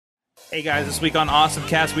Hey guys, this week on Awesome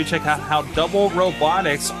Cast, we check out how Double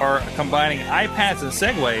Robotics are combining iPads and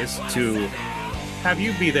Segways to have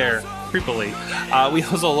you be there creepily. We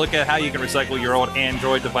also look at how you can recycle your old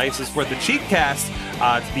Android devices for the Cheapcast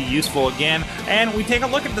to be useful again. And we take a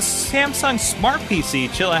look at the Samsung Smart PC.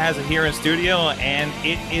 Chilla has it here in studio, and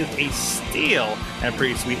it is a steal and a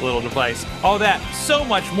pretty sweet little device. All that, so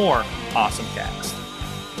much more. Awesome Cast.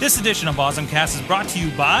 This edition of Awesome Cast is brought to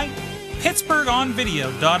you by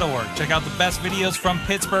PittsburghOnVideo.org. Check out the best videos from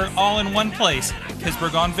Pittsburgh all in one place.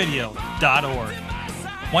 PittsburghOnVideo.org.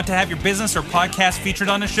 Want to have your business or podcast featured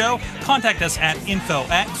on the show? Contact us at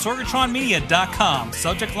info@sorgatronmedia.com.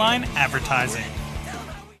 Subject line, advertising.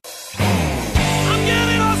 I'm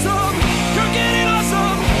getting awesome. You're getting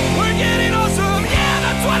awesome. We're getting awesome. Yeah,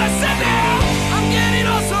 that's what I said now. I'm getting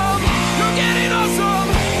awesome. You're getting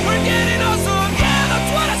awesome. We're getting awesome. Yeah,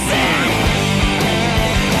 that's what I said.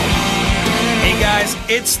 Hey guys,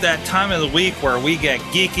 it's that time of the week where we get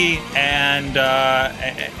geeky and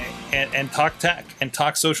talk tech and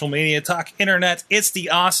talk social media, talk internet. It's the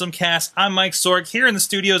Awesome Cast. I'm Mike Sorg here in the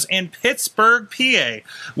studios in Pittsburgh, PA.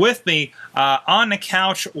 With me on the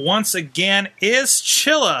couch once again is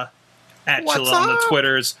Chilla at What's Chilla on the up?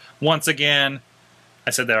 Twitters. Once again, I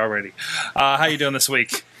said that already. How you doing this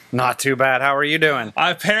week? Not too bad. How are you doing?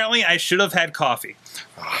 Apparently, I should have had coffee.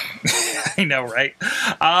 I know, right?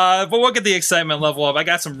 But we'll get the excitement level up. I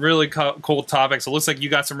got some really cool topics. It looks like you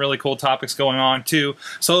got some really cool topics going on, too.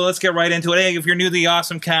 So let's get right into it. Hey, if you're new to the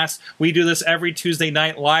Awesome Cast, we do this every Tuesday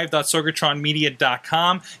night,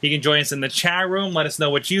 live.sorgatronmedia.com. You can join us in the chat room. Let us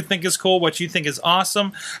know what you think is cool, what you think is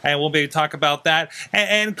awesome, and we'll be able to talk about that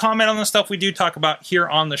and comment on the stuff we do talk about here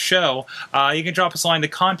on the show. You can drop us a line to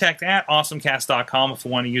contact@awesomecast.com if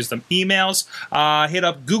you want to use them emails. Hit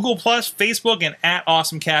up Google+, Facebook, and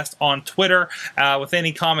 @AwesomeCast on Twitter with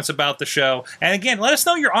any comments about the show. And again, let us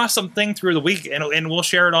know your awesome thing through the week, and we'll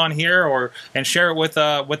share it on here and share it with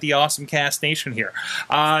the Awesome Cast Nation here.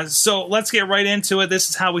 So let's get right into it. This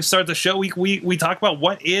is how we start the show. We talk about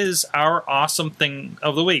what is our awesome thing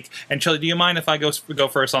of the week. And Chili, do you mind if I go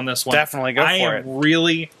first on this one? Definitely go for it. I am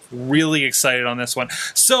really excited on this one.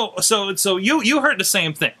 So you heard the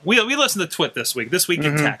same thing. We listened to Twit this week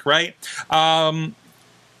in tech, right?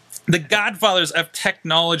 The godfathers of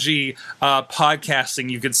technology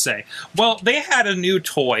podcasting, you could say. Well, they had a new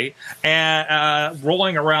toy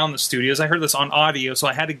rolling around the studios. I heard this on audio, so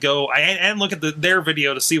I had to go. I had to look at their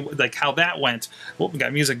video to see how that went. Well, we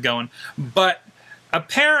got music going, but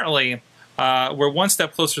apparently we're one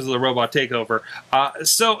step closer to the robot takeover.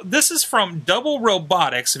 So this is from Double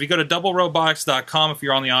Robotics. If you go to doublerobotics.com, if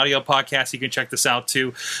you're on the audio podcast, you can check this out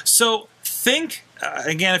too. So think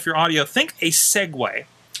again, if you're audio, think a Segway.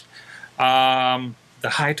 The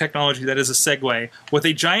high technology that is a Segway with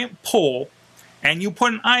a giant pole, and you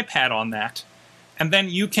put an iPad on that, and then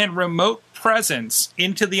you can remote presence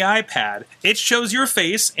into the iPad. It shows your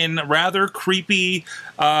face in rather creepy.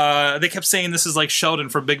 They kept saying this is like Sheldon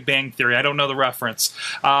for Big Bang Theory. I don't know the reference,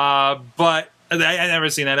 but I never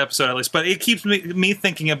seen that episode at least. But it keeps me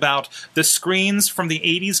thinking about the screens from the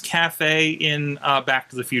 '80s cafe in Back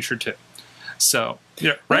to the Future 2. So,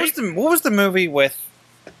 yeah, right? What was the movie with?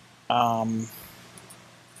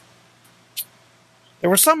 There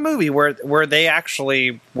was some movie where they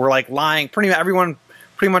actually were like lying. Everyone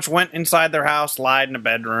pretty much went inside their house, lied in a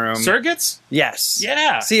bedroom. Surrogates? Yes.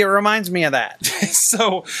 Yeah. See, it reminds me of that.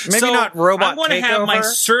 So maybe not robot. I want to have my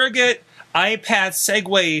surrogate iPad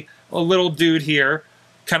Segway, a little dude here,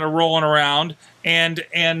 kind of rolling around, and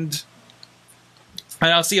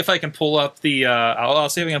I'll see if I can pull up the. I'll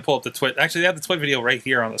see if I can pull up the Twit. Actually, they have the Twit video right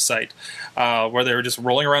here on the site, where they were just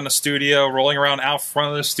rolling around the studio, rolling around out front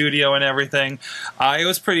of the studio, and everything. It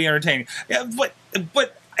was pretty entertaining. Yeah, but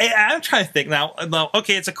I'm trying to think now.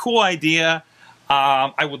 Okay, it's a cool idea.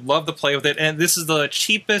 I would love to play with it, and this is the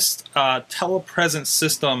cheapest telepresence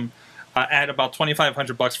system at about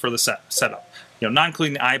 $2,500 for the setup. Not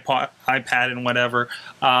including the iPad and whatever.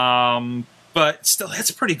 But still, that's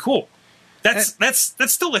pretty cool. That's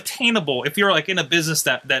still attainable if you're like in a business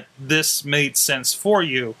that this made sense for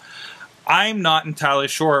you. I'm not entirely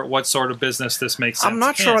sure what sort of business this makes sense. I'm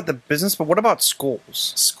not sure about the business, but what about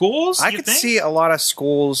schools? Schools? I could see a lot of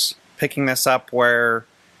schools picking this up where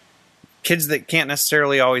kids that can't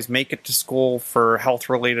necessarily always make it to school for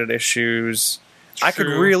health-related issues. True. I could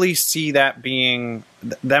really see that being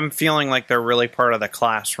them feeling like they're really part of the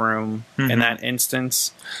classroom in that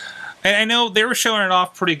instance. And I know they were showing it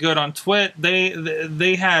off pretty good on Twit.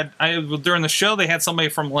 They had during the show they had somebody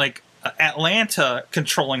from like Atlanta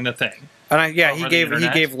controlling the thing. And he gave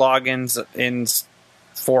logins in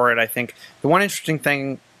for it. I think the one interesting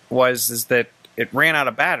thing is that it ran out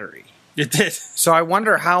of battery. It did. So I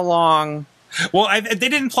wonder how long. Well, they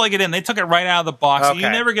didn't plug it in. They took it right out of the box. Okay. You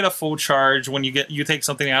never get a full charge when you take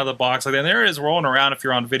something out of the box. Like, and there it is rolling around if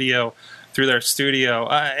you're on video through their studio,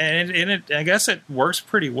 and I guess it works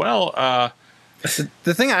pretty well.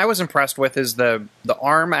 The thing I was impressed with is the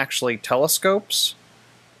arm actually telescopes.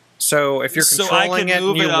 So if you're So I controlling can it, move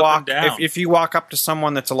and you it up walk, and down. if you walk up to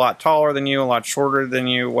someone that's a lot taller than you, a lot shorter than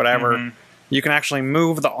you, whatever, Mm-hmm. you can actually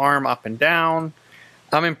move the arm up and down.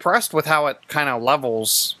 I'm impressed with how it kind of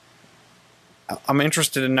levels. I'm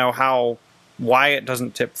interested to know why it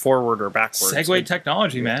doesn't tip forward or backwards. Segway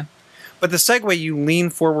technology, man. But the Segway, you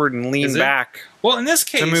lean forward and lean Is it? back. Well, in this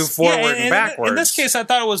case, move forward and In backwards. this case, I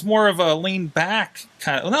thought it was more of a lean back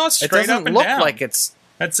kind of. No, it's It straight doesn't up and look down. like it's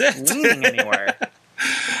That's it. leaning anywhere.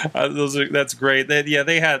 That's great.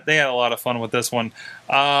 They had a lot of fun with this one.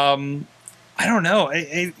 I don't know.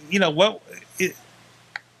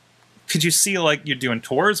 Could you see like you're doing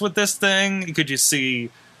tours with this thing? Could you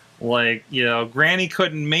see like Granny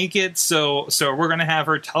couldn't make it, so we're gonna have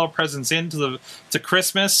her telepresence to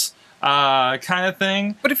Christmas kind of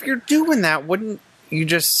thing? But if you're doing that, wouldn't you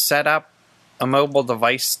just set up a mobile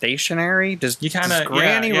device stationary? Does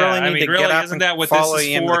Granny really need to get up isn't and that what follow this is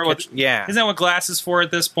you into for? the kitchen? Yeah. Isn't that what glass is for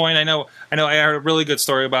at this point? I know. I heard a really good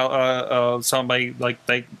story about somebody like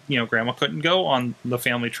Grandma couldn't go on the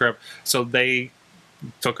family trip, so they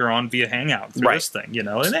took her on via Hangout through this thing, and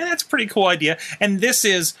that's a pretty cool idea. And this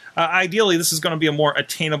is ideally this is going to be a more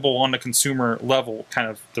attainable on the consumer level kind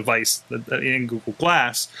of device in Google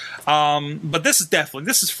Glass. But this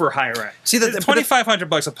is for higher end. See,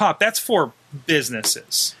 $2,500 a pop. That's for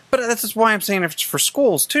businesses. But that's why I'm saying it's for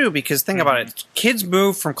schools too, because think about it. Kids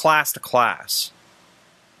move from class to class.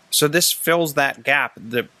 So this fills that gap.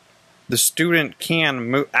 The student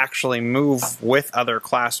can actually move with other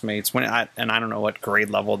classmates and I don't know what grade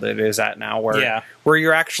level that is at now, where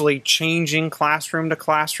you're actually changing classroom to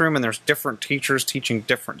classroom, and there's different teachers teaching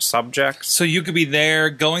different subjects. So you could be there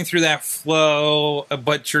going through that flow,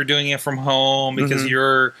 but you're doing it from home because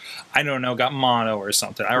you're, I don't know, got mono or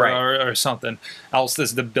something, or something else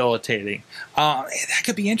that's debilitating. That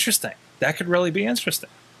could be interesting. That could really be interesting.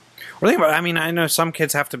 Well, think about it. I mean, I know some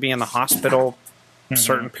kids have to be in the hospital a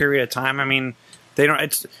certain period of time. I mean, they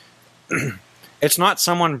don't. It's not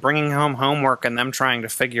someone bringing home homework and them trying to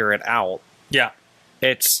figure it out. Yeah.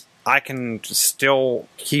 It's I can still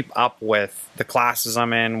keep up with the classes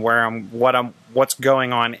I'm in, what's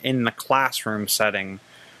going on in the classroom setting,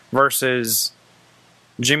 versus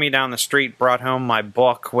Jimmy down the street brought home my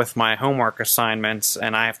book with my homework assignments,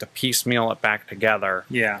 and I have to piecemeal it back together.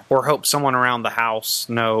 Yeah. Or hope someone around the house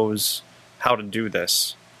knows how to do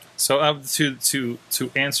this. So to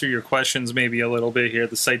answer your questions maybe a little bit here,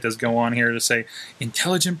 the site does go on here to say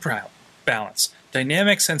intelligent balance,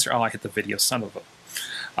 dynamic sensor. Oh, I hit the video, son of a.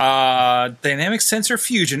 Dynamic sensor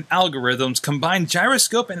fusion algorithms combine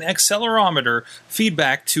gyroscope and accelerometer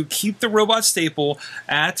feedback to keep the robot stable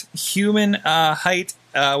at human height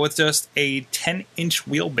with just a 10-inch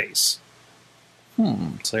wheelbase.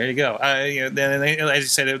 So there you go. As you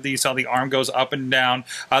said, you saw the arm goes up and down.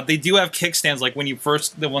 They do have kickstands. Like when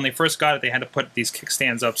they first got it, they had to put these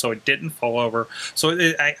kickstands up so it didn't fall over. So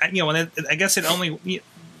I guess it only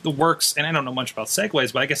works. And I don't know much about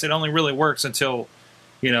Segways, but I guess it only really works until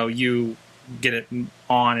you get it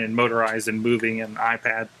on and motorized and moving and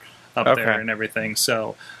iPad up there and everything.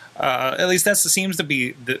 So at least that seems to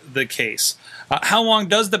be the case. How long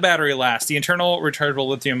does the battery last? The internal rechargeable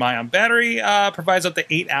lithium-ion battery provides up to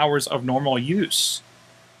 8 hours of normal use.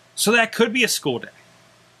 So that could be a school day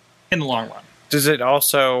in the long run. Does it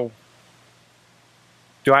also...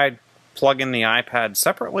 Do I plug in the iPad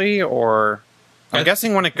separately, or... I'm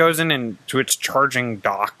guessing when it goes into its charging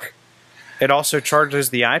dock, it also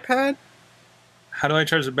charges the iPad? How do I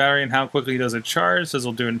charge the battery and how quickly does it charge? Says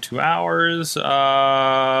it'll do it in 2 hours.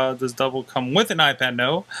 Does double come with an iPad?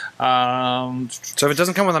 No. So if it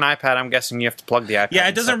doesn't come with an iPad, I'm guessing you have to plug the iPad Yeah,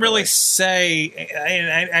 it doesn't separately. really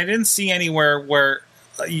say. I didn't see anywhere where,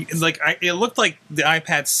 it looked like the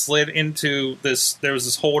iPad slid into this. There was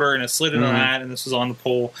this holder and it slid into that, and this was on the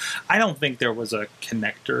pole. I don't think there was a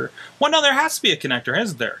connector. Well, no, there has to be a connector,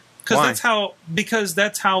 isn't there? Why? Because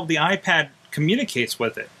that's how the iPad communicates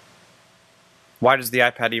with it. Why does the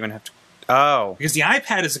iPad even have to... Oh. Because the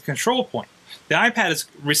iPad is a control point. The iPad is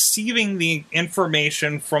receiving the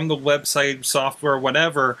information from the website, software,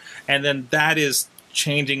 whatever, and then that is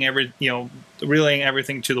changing relaying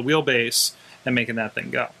everything to the wheelbase and making that thing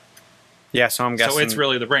go. Yeah, so I'm guessing... So it's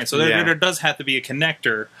really the brain. So there does have to be a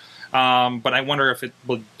connector, but I wonder if it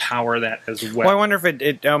would power that as well. Well, I wonder if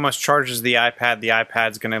it almost charges the iPad. The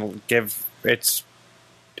iPad's going to give its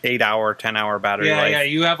 8-hour, 10-hour battery Yeah, life. yeah,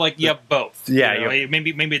 you have both. Yeah, You know,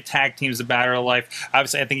 maybe it tag teams the battery life.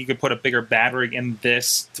 Obviously, I think you could put a bigger battery in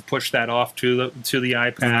this to push that off to the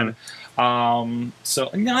iPad. So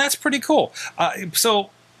that's pretty cool. So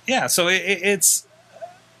it's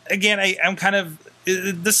again, I'm kind of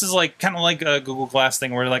this is kind of like a Google Glass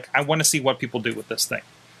thing where I want to see what people do with this thing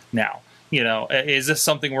now. You know, is this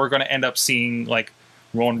something we're going to end up seeing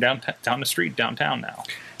rolling down the street downtown now?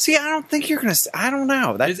 See, I don't think you're going to... I don't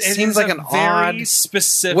know. That It seems is like a an very odd...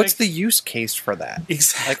 specific... What's the use case for that?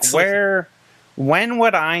 Exactly. When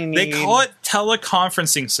would I need... They call it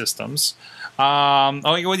teleconferencing systems.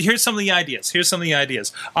 Here's some of the ideas.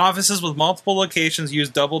 Offices with multiple locations use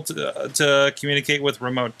double to communicate with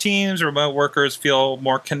remote teams. Remote workers feel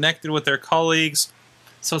more connected with their colleagues.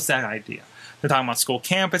 So it's that idea. They're talking about school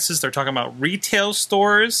campuses. They're talking about retail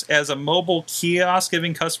stores as a mobile kiosk,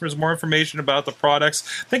 giving customers more information about the products.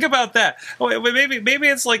 Think about that. Maybe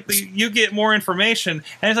it's you get more information,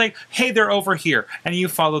 and it's like, hey, they're over here, and you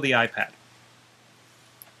follow the iPad.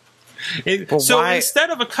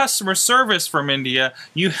 Instead of a customer service from India,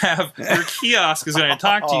 you have your kiosk is going to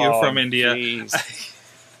talk to you from India.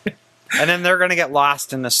 And then they're going to get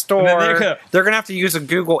lost in the store. They're going to have to use a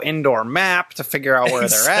Google indoor map to figure out where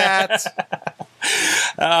they're at.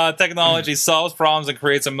 Technology solves problems and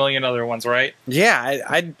creates a million other ones, right?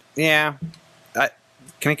 Yeah, can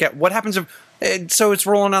it get... What happens if... So it's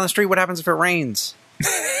rolling down the street. What happens if it rains?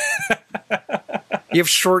 You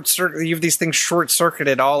have these things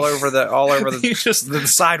short-circuited all over the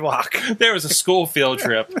sidewalk. There was a school field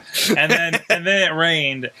trip, and then it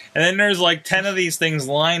rained, and then there's 10 of these things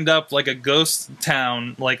lined up like a ghost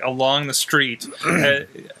town, along the street. I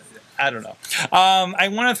don't know. I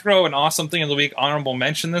want to throw an awesome thing of the week, honorable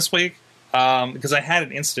mention this week, because I had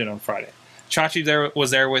an incident on Friday. Chachi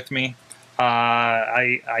was there with me.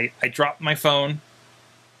 I dropped my phone.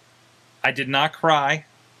 I did not cry.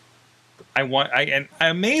 And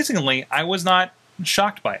amazingly, I was not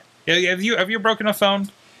shocked by it. Have you broken a phone?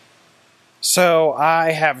 So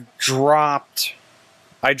I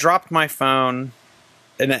dropped my phone,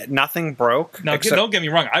 and nothing broke. No, don't get me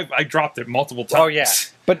wrong. I dropped it multiple times. Oh yeah,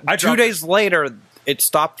 but 2 days later, it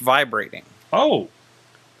stopped vibrating. Oh,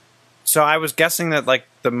 so I was guessing that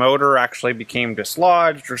the motor actually became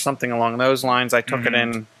dislodged or something along those lines. I took it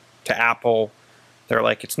in to Apple. They're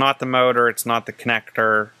like, it's not the motor, it's not the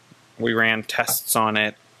connector. We ran tests on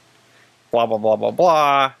it, blah, blah, blah, blah,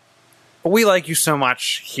 blah. But we like you so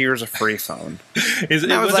much, here's a free phone. Was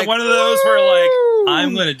it one of those where,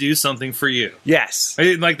 I'm going to do something for you? Yes.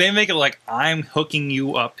 They make it I'm hooking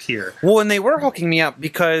you up here. Well, and they were hooking me up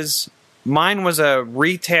because mine was a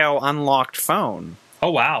retail unlocked phone. Oh,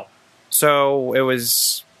 wow. So it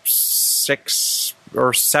was $6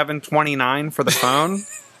 or $7.29 for the phone.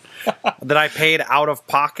 That I paid out of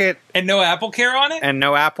pocket. And no Apple Care on it? And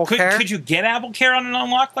no Apple Care. Could you get Apple Care on an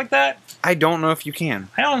unlock like that? I don't know if you can.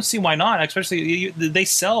 I don't see why not. Especially, they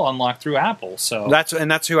sell unlock through Apple. So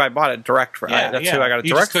that's who I bought it direct from. That's who I got it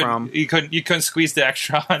direct from. You couldn't squeeze the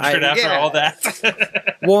extra 100 after all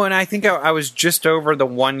that. Well, and I think I was just over the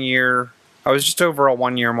 1 year. I was just over a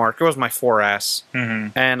 1 year mark. It was my 4S.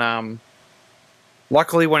 Mm-hmm. And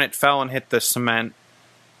luckily when it fell and hit the cement,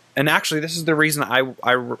 and actually, this is the reason I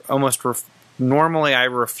almost... normally, I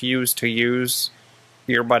refuse to use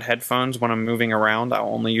earbud headphones when I'm moving around. I'll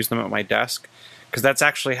only use them at my desk. Because that's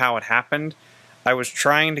actually how it happened. I was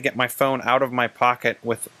trying to get my phone out of my pocket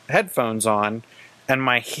with headphones on, and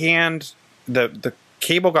my hand... The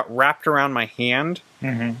cable got wrapped around my hand,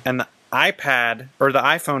 and the iPad, or the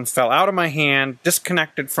iPhone, fell out of my hand,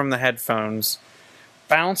 disconnected from the headphones,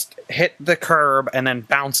 bounced, hit the curb, and then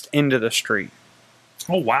bounced into the street.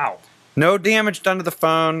 Oh, wow. No damage done to the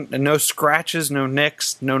phone, and no scratches, no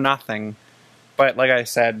nicks, no nothing. But like I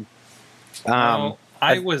said, I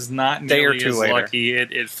was not nearly as lucky.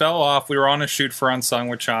 It fell off. We were on a shoot for Unsung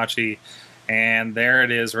with Chachi, and there it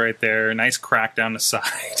is right there. Nice crack down the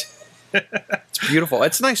side. It's beautiful.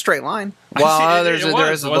 It's a nice straight line. Well, there is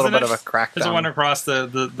a little bit of a crack down. There's one across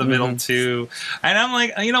the middle, too. And I'm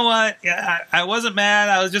like, you know what? I wasn't mad.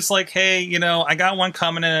 I was just like, hey, I got one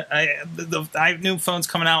coming in. I have new phones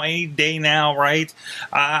coming out any day now, right?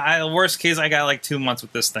 Worst case, I got 2 months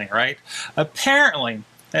with this thing, right? Apparently,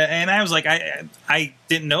 and I was like, I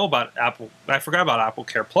didn't know about Apple. I forgot about Apple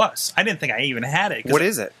Care Plus. I didn't think I even had it. What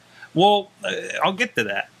is it? Well, I'll get to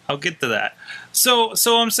that. So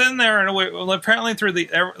I'm sitting there, and apparently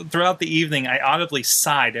throughout the evening, I audibly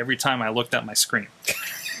sighed every time I looked at my screen.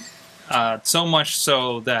 So much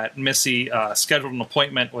so that Missy scheduled an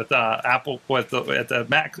appointment with Apple at the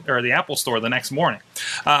Mac or the Apple Store the next morning.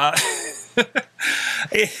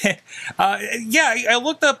 I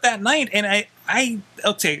looked up that night, and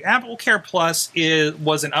okay, Apple Care Plus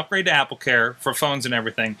was an upgrade to Apple Care for phones and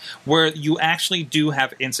everything, where you actually do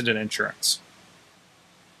have incident insurance.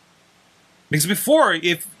 Because before,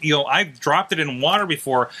 I've dropped it in water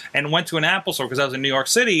before and went to an Apple store because I was in New York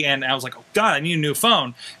City, and I was like, oh God, I need a new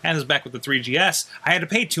phone. And it was back with the 3GS. I had to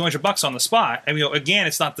pay $200 on the spot. I mean, again,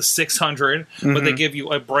 it's not the $600, but they give you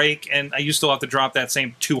a break, and you still have to drop that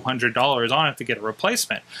same $200 on it to get a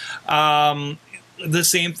replacement. The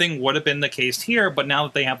same thing would have been the case here, but now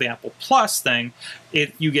that they have the Apple Plus thing,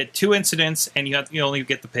 you get 2 incidents, and you only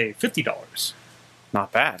get to pay $50.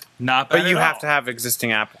 Not bad. Not bad. But you at have all. to have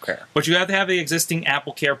existing Apple Care. But you have to have the existing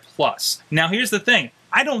Apple Care Plus. Now, here's the thing.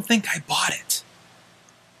 I don't think I bought it.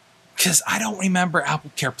 Because I don't remember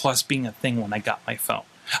Apple Care Plus being a thing when I got my phone.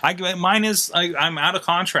 I'm out of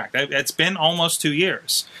contract. It's been almost 2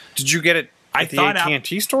 years. Did you get it at the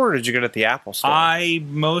AT&T store, or did you get it at the Apple store? I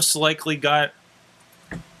most likely got...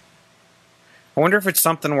 I wonder if it's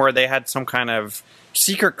something where they had some kind of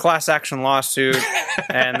secret class action lawsuit,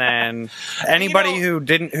 and then anybody who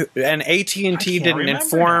didn't, and AT&T didn't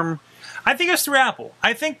inform. Now. I think it's through Apple.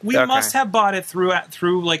 I think we must have bought it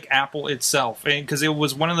through like Apple itself, because it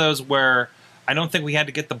was one of those where I don't think we had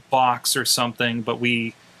to get the box or something, but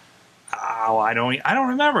I don't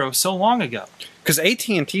remember. It was so long ago. Because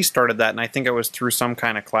AT&T started that, and I think it was through some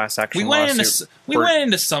kind of class action lawsuit. We went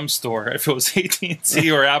into some store. If it was AT&T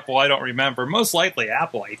or Apple, I don't remember. Most likely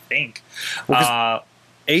Apple, I think.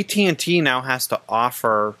 AT&T now has to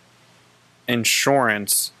offer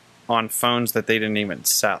insurance on phones that they didn't even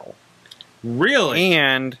sell. Really?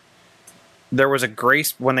 And there was a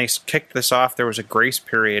grace when they kicked this off. There was a grace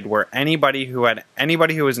period where anybody who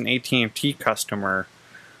was an AT&T customer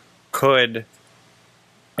could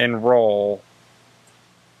enroll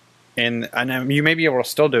in, and you may be able to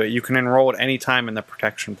still do it. You can enroll at any time in the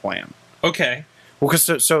protection plan. Okay. Well,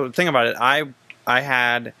 because so think about it. I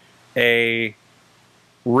had a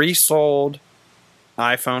resold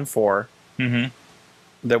iPhone 4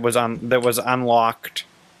 that was unlocked,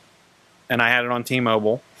 and I had it on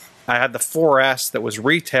T-Mobile. I had the 4S that was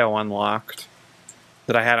retail unlocked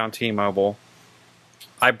that I had on T-Mobile.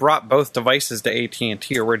 I brought both devices to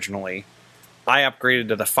AT&T originally. I upgraded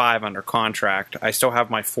to the 5 under contract. I still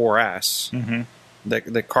have my 4S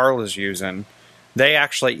that Carl is using. They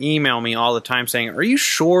actually email me all the time saying, "Are you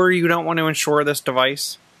sure you don't want to insure this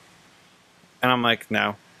device?" And I'm like,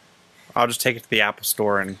 "No. I'll just take it to the Apple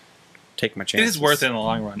store and take my chances." It is worth it in the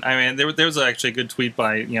long run. I mean, there was actually a good tweet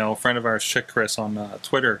by a friend of ours, Chick Chris, on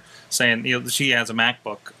Twitter, saying she has a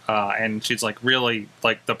MacBook and she's like, really,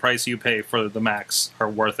 like the price you pay for the Macs are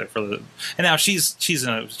worth it for the. And now she's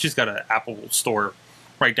got an Apple store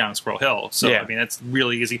right down in Squirrel Hill, so yeah. I mean it's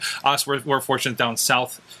really easy. Us, we're fortunate down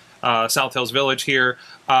South Hills Village here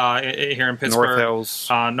in Pittsburgh. North Hills.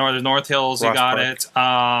 North Hills, you got Park. it.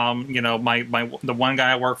 The one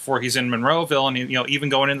guy I work for, he's in Monroeville, and even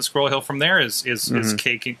going into Squirrel Hill from there is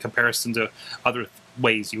cake in comparison to other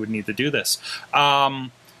ways you would need to do this.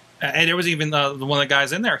 And there was even one of the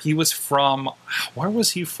guys in there. He was from, where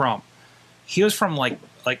was he from? He was from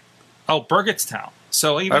Burgettstown.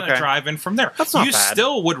 So even a drive in from there, that's not you bad.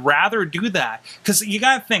 Still would rather do that, because you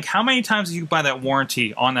got to think, how many times do you buy that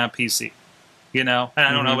warranty on that PC? And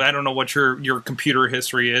I don't know what your computer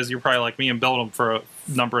history is. You're probably like me and built them for a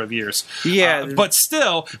number of years. Yeah, but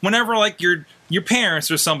still, whenever like your parents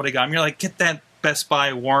or somebody got them, you're like, get that Best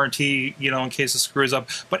Buy warranty, in case it screws up.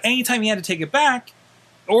 But anytime you had to take it back,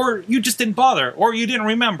 or you just didn't bother, or you didn't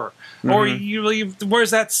remember, or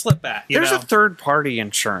where's that slip at? There's a third-party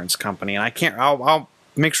insurance company, and I'll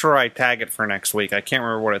make sure I tag it for next week. I can't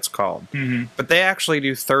remember what it's called, but they actually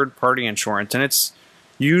do third-party insurance, and it's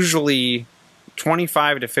usually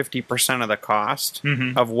 25 to 50% of the cost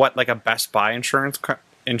of what like a Best Buy insurance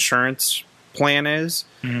plan is,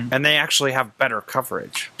 and they actually have better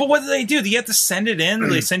coverage. But what do they do? Do you have to send it in? Do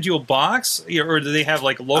they send you a box, or do they have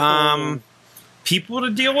like local people to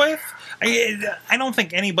deal with? I don't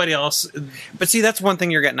think anybody else. But see, that's one thing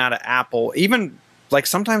you're getting out of Apple. Even like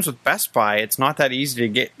sometimes with Best Buy, it's not that easy to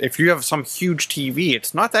get. If you have some huge TV,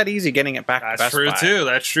 it's not that easy getting it back to Best Buy.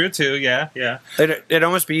 That's true too. Yeah. It'd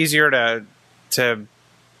almost be easier to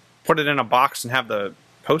put it in a box and have the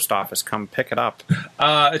post office come pick it up.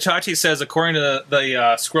 Chachi says, according to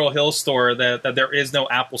the Squirrel Hill store, that there is no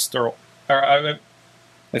Apple store.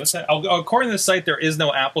 What's that? According to the site, there is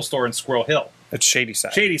no Apple store in Squirrel Hill. It's Shady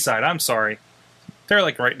Side. Shady Side. I'm sorry. They're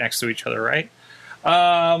like right next to each other, right?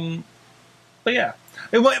 But yeah.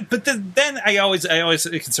 But then I always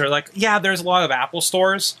consider, like, yeah, there's a lot of Apple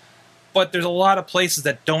stores, but there's a lot of places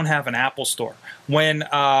that don't have an Apple store. When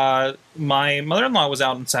my mother-in-law was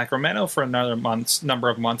out in Sacramento for another number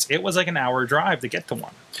of months, it was like an hour drive to get to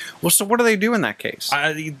one. Well, so what do they do in that case?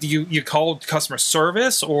 You call customer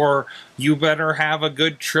service, or you better have a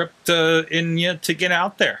good trip to get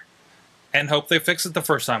out there and hope they fix it the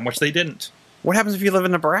first time, which they didn't. What happens if you live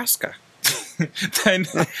in Nebraska? Then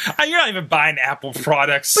you're not even buying Apple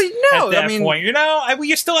products But no, at that I mean- point.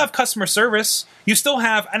 You still have customer service. You still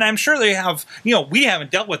have, and I'm sure they have. We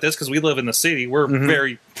haven't dealt with this because we live in the city. We're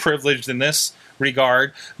very privileged in this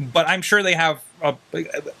regard, but I'm sure they have.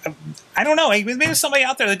 I don't know. Maybe there's somebody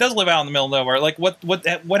out there that does live out in the middle of nowhere. Like,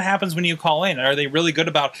 what happens when you call in? Are they really good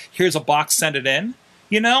about, here's a box, send it in?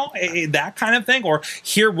 That kind of thing. Or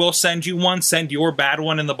here, we'll send you one, send your bad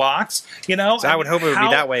one in the box. So I would hope it would be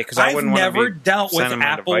that way, because I wouldn't want to never dealt with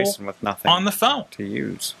Apple with nothing on the phone to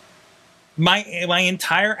use. My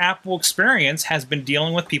entire Apple experience has been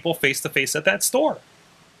dealing with people face to face at that store.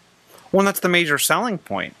 Well, that's the major selling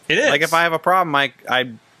point. It is. Like, if I have a problem,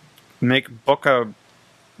 I book a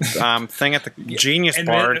thing at the Genius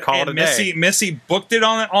Bar and call it a day. Missy booked it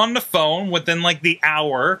on the phone within like the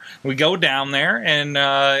hour. We go down there and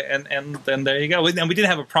then there you go. And we did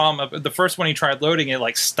have a problem. The first one he tried loading, it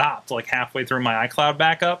like stopped like halfway through my iCloud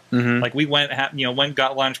backup. Like we went,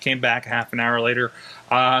 got lunch, came back half an hour later.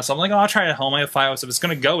 So I'm like, I'll try it at home. I have Fios. If it's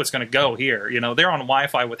going to go, it's going to go here. They're on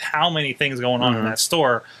Wi-Fi with how many things going on in that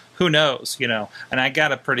store. Who knows, And I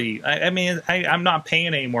got a pretty. I'm not paying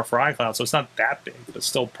anymore for iCloud, so it's not that big, but it's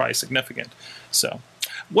still probably significant. So,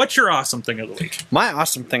 what's your awesome thing of the week? My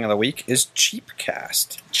awesome thing of the week is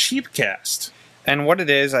Cheapcast. Cheapcast. And what it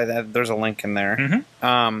is, there's a link in there.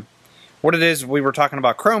 What it is, we were talking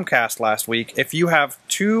about Chromecast last week. If you have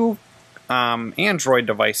two Android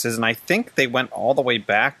devices, and I think they went all the way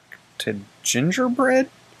back to Gingerbread.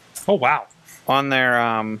 Oh wow! On their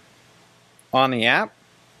on the app,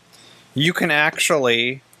 you can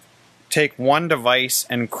actually take one device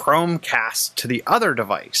and Chromecast to the other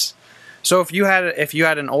device. So if you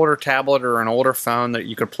had an older tablet or an older phone that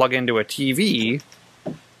you could plug into a TV,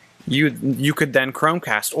 you could then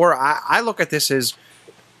Chromecast. Or I look at this as,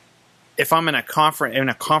 if I'm in a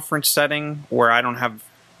conference setting where I don't have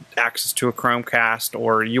access to a Chromecast,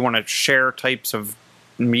 or you want to share types of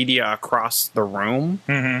media across the room,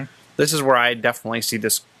 this is where I definitely see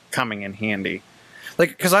this coming in handy.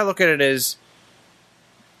 Like, because I look at it as,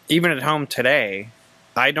 even at home today,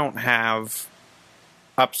 I don't have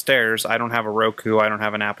upstairs, I don't have a Roku, I don't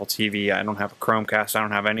have an Apple TV, I don't have a Chromecast, I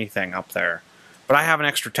don't have anything up there. But I have an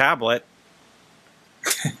extra tablet,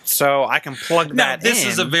 so I can plug that in. This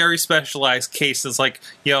is a very specialized case. It's like,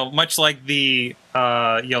 much like the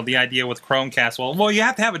idea with Chromecast. Well, you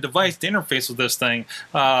have to have a device to interface with this thing,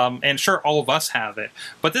 and sure, all of us have it.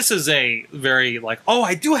 But this is a very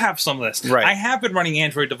I do have some of this. Right. I have been running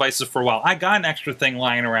Android devices for a while. I got an extra thing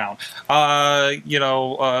lying around. I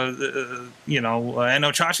know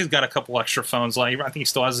Chachi's got a couple extra phones. I think he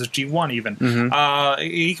still has his G1 even.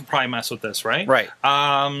 He could probably mess with this, right? Right.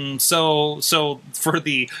 So for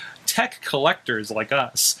the tech collectors like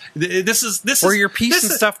us, this is where you're piecing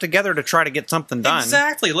stuff together to try to get something done.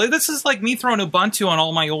 Exactly. This is like me throwing Ubuntu on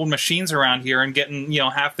all my old machines around here and getting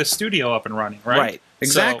half the studio up and running. Right. Right.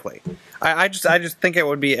 Exactly. So, I just think it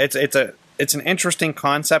would be it's an interesting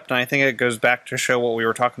concept, and I think it goes back to show what we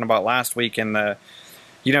were talking about last week in the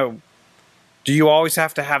do you always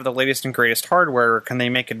have to have the latest and greatest hardware, or can they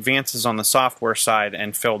make advances on the software side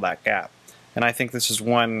and fill that gap? And I think this is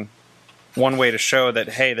one way to show that,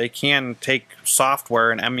 hey, they can take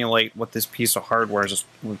software and emulate what this piece of hardware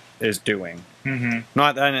is doing.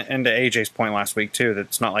 Not, and to AJ's point last week too, that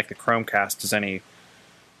it's not like the Chromecast is any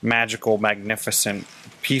magical, magnificent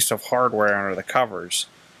piece of hardware under the covers.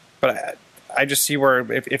 But I just see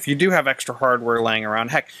where if you do have extra hardware laying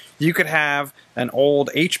around, heck, you could have an old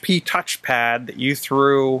HP touchpad that you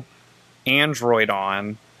threw Android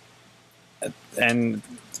on, and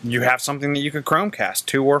you have something that you could Chromecast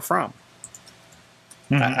to or from.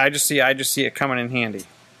 I just see it coming in handy.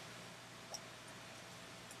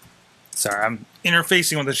 Sorry, I'm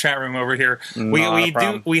interfacing with the chat room over here.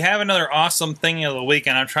 Not We have another awesome thing of the week,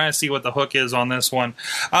 and I'm trying to see what the hook is on this one.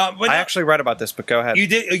 But I actually read about this, but go ahead. You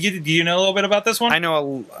did? Do you know a little bit about this one? I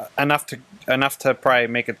know enough to probably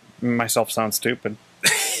make myself sound stupid.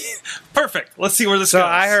 Perfect. Let's see where this goes. So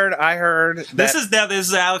I heard that this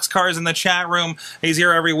is Alex Cars in the chat room. He's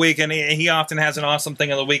here every week, and he often has an awesome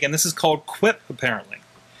thing of the week, and this is called Quip, apparently.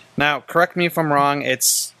 Now, correct me if I'm wrong.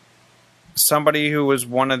 It's somebody who was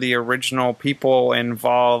one of the original people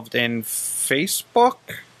involved in Facebook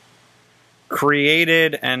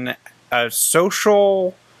created a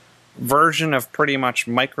social version of pretty much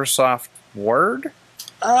Microsoft Word.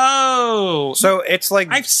 Oh, So it's like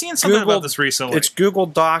I've seen something Google- about this recently. It's Google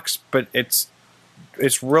Docs, but it's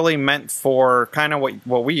really meant for kind of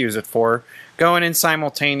what we use it for, going in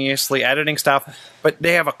simultaneously, editing stuff. But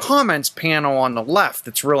they have a comments panel on the left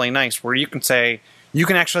that's really nice, where you can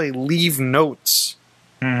actually leave notes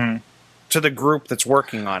to the group that's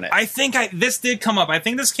working on it. I think this did come up. I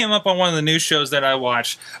think this came up on one of the news shows that I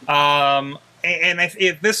watched.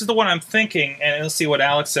 If this is the one I'm thinking, and let's see what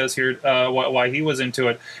Alex says here, why he was into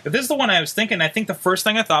it. If this is the one I was thinking, I think the first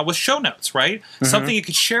thing I thought was show notes, right? Something you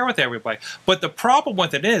could share with everybody. But the problem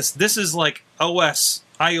with it is, this is like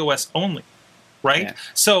iOS only, right? Yeah.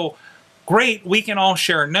 So, great, we can all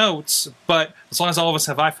share notes, but as long as all of us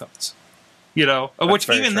have iPhones. You know, which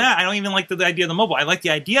very even true. that, I don't even like the idea of the mobile. I like the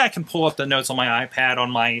idea I can pull up the notes on my iPad,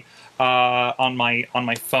 on my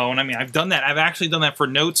phone. I mean, I've done that. I've actually done that for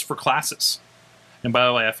notes for classes. And by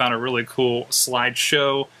the way, I found a really cool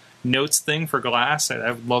slideshow notes thing for Glass.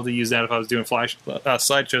 I would love to use that if I was doing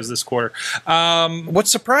slideshows this quarter. What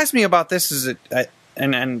surprised me about this is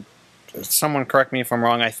and someone correct me if I'm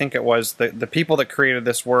wrong, I think it was the people that created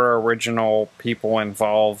this were original people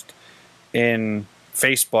involved in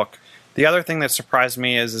Facebook. The other thing that surprised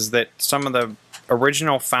me is that some of the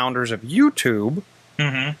original founders of YouTube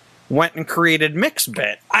went and created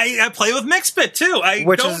Mixbit. I play with Mixbit too.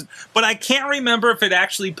 But I can't remember if it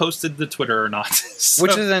actually posted to Twitter or not. So-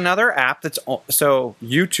 Which is another app so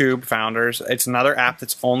YouTube founders, it's another app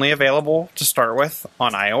that's only available to start with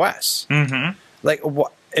on iOS. Like,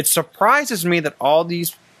 it surprises me that all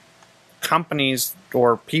these companies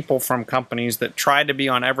or people from companies that try to be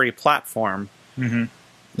on every platform,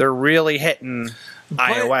 they're really hitting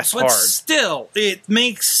iOS but hard. Still, it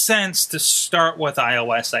makes sense to start with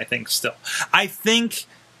iOS, I think, still. I think,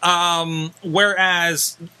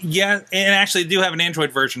 whereas, yeah, and actually do have an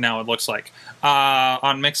Android version now, it looks like,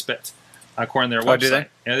 on Mixbit, according to their website. Do they?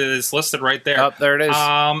 It is listed right there. Oh, there it is.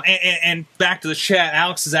 And back to the chat,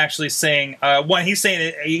 Alex is actually saying, he's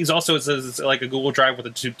saying he's also, it's like a Google Drive with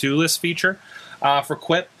a to-do list feature for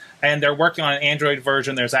Quip. And they're working on an Android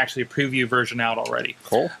version. There's actually a preview version out already.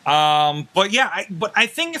 Cool. But yeah, I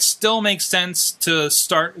think it still makes sense to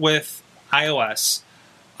start with iOS.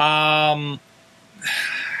 How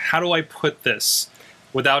do I put this?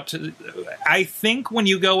 I think when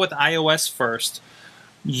you go with iOS first,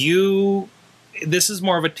 this is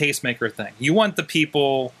more of a tastemaker thing. You want the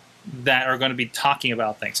people that are going to be talking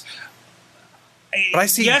about things. But I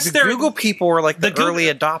see the Google people are like the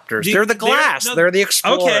early adopters. They're the Glass. They're the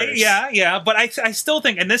explorers. Okay, yeah. But I still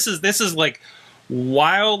think, and this is like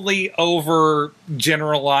wildly over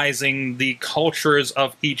generalizing the cultures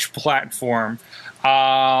of each platform.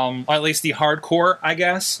 At least the hardcore, I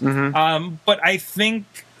guess. But I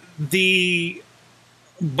think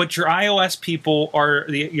but your iOS people are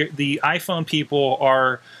the iPhone people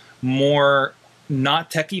are more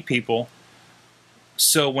not techie people.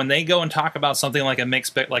 So when they go and talk about something like a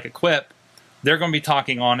Mixbit, like a Quip, they're going to be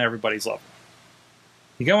talking on everybody's level.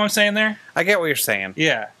 You get what I'm saying there? I get what you're saying.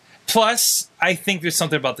 Yeah. Plus, I think there's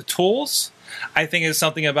something about the tools. I think it's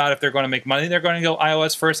something about if they're going to make money, they're going to go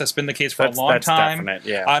iOS first. That's been the case for a long time. Definite,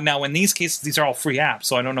 yeah. Now, in these cases, these are all free apps,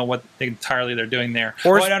 so I don't know what entirely they're doing there.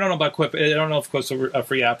 Or I don't know about Quip. I don't know if Quip's a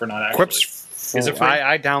free app or not, actually. Quip's Is it free?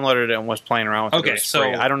 I downloaded it and was playing around with it. Okay, It was so-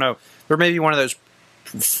 free. I don't know. There may be one of those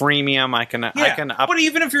freemium. I can up. But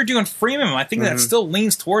even if you're doing freemium, I think that still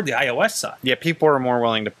leans toward the iOS side. Yeah, people are more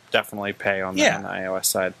willing to definitely pay on the Yeah. iOS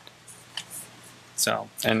side. So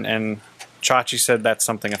And Chachi said that's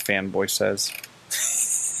something a fanboy says.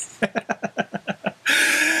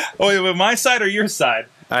 Oh, wait, my side or your side?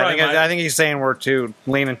 I think he's saying we're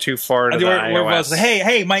leaning too far to the iOS.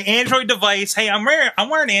 Hey, my Android device. Hey, I'm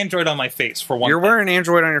wearing Android on my face for one. You're thing. wearing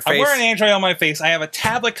Android on your face. I'm wearing Android on my face. I have a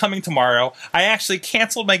tablet coming tomorrow. I actually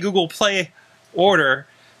canceled my Google Play order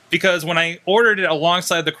because when I ordered it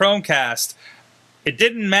alongside the Chromecast, it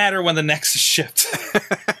didn't matter when the Nexus shipped.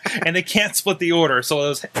 And they can't split the order. So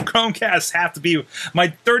those Chromecasts have to be... My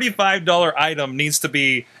 $35 item needs to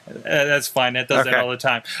be... that's fine. That does that all the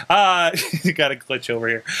time. You got a glitch over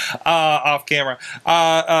here. Off camera.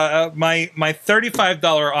 My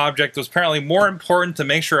 $35 object was apparently more important to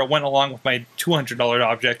make sure it went along with my $200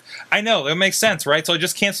 object. I know. It makes sense, right? So I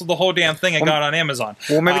just canceled the whole damn thing I got on Amazon.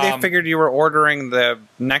 Well, maybe they figured you were ordering the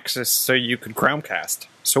Nexus so you could Chromecast.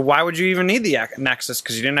 So why would you even need the Nexus?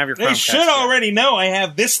 Because you didn't have your Chromecast. They should already know I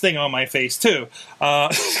have this thing on my face, too.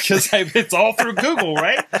 Because it's all through Google,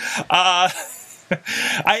 right? I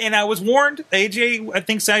was warned. AJ, I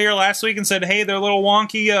think, sat here last week and said, "Hey, they're a little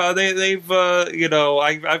wonky. I've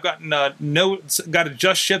gotten got a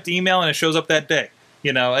just shipped email and it shows up that day."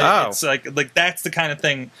 You know, Oh. it's like that's the kind of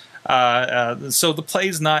thing. So the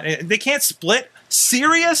play's not. They can't split.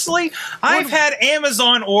 Seriously? I've had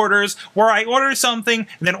Amazon orders where I order something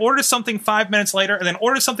and then order something 5 minutes later and then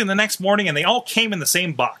order something the next morning and they all came in the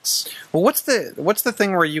same box. Well, what's the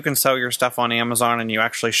thing where you can sell your stuff on Amazon and you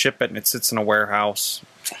actually ship it and it sits in a warehouse?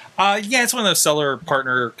 Yeah, it's one of those seller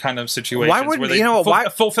partner kind of situations. Why would where they you know why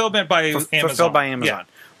fulfillment by Amazon? fulfilled by Amazon? Yeah.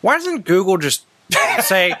 Why doesn't Google just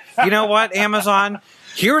say, you know what, Amazon?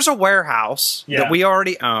 Here's a warehouse Yeah. that we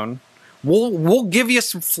already own. We'll give you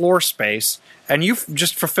some floor space, and you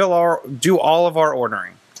just do all of our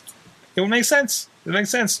ordering. It would make sense. It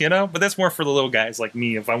makes sense, you know. But that's more for the little guys like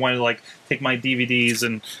me. If I wanted to like take my DVDs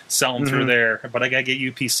and sell them through there, but I gotta get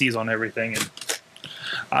UPCs on everything.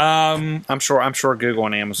 And I'm sure Google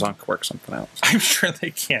and Amazon could work something out. I'm sure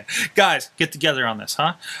they can. Guys, get together on this,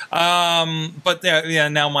 huh? But yeah,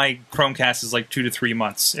 now my Chromecast is like 2 to 3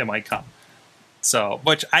 months. It might come. So,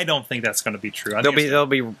 which I don't think that's going to be true. There'll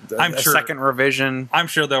be I'm a sure. second revision. I'm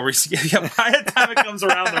sure they'll receive. Yeah, by the time it comes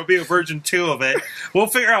around, there'll be a version 2 of it. We'll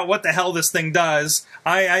figure out what the hell this thing does.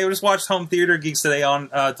 I just watched Home Theater Geeks today on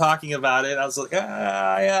talking about it. I was like,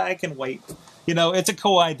 yeah, I can wait. You know, it's a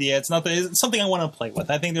cool idea. It's something I want to play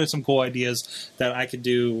with. I think there's some cool ideas that I could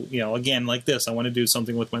do, you know, again, like this. I want to do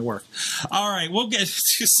something with my work. All right, we'll get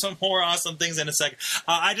to some more awesome things in a second.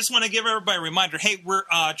 I just want to give everybody a reminder. Hey, we're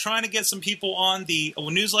trying to get some people on the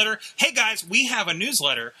newsletter. Hey, guys, we have a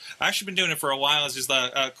newsletter. I've actually been doing it for a while. It's just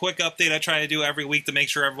a quick update I try to do every week to make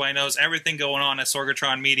sure everybody knows everything going on at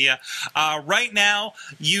Sorgatron Media. Right now,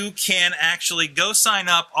 you can actually go sign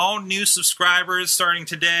up. All new subscribers starting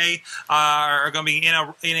today are going to be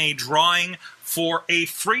in a drawing for a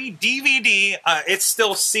free DVD. It's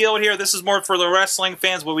still sealed here. This is more for the wrestling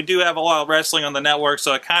fans, but we do have a lot of wrestling on the network,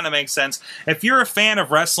 so it kind of makes sense. If you're a fan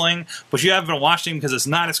of wrestling, but you haven't been watching because it's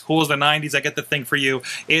not as cool as the 90s, I get the thing for you.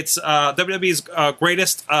 It's WWE's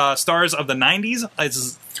greatest stars of the 90s.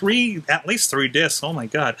 It's at least three discs. Oh my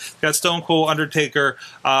God. Got Stone Cold, Undertaker,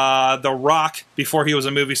 The Rock before he was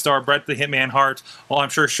a movie star, Bret the Hitman Hart. Well, I'm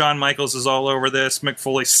sure Shawn Michaels is all over this. Mick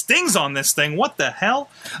Foley, Sting's on this thing. What the hell?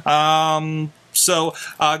 So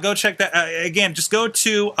go check that. Again, just go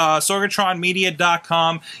to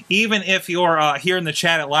sorgatronmedia.com. Even if you're here in the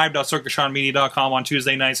chat at live.sorgatronmedia.com on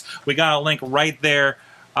Tuesday nights, we got a link right there.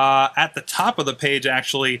 At the top of the page,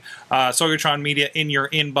 actually, Sorgatron Media in your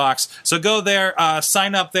inbox. So go there,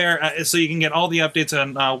 sign up there, so you can get all the updates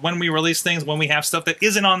on when we release things, when we have stuff that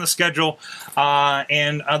isn't on the schedule,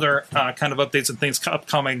 and other kind of updates and things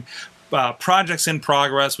upcoming. Projects in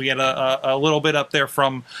progress. We had a little bit up there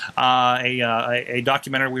from a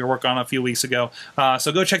documentary we were working on a few weeks ago.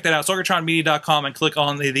 So go check that out, sorgatronmedia.com, and click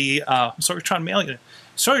on the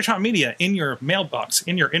Sorgatron Media in your mailbox,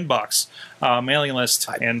 in your inbox, mailing list,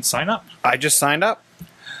 and sign up. I just signed up.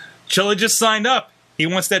 Chilla just signed up. He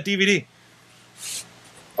wants that DVD.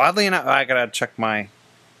 Oddly enough, I gotta check my.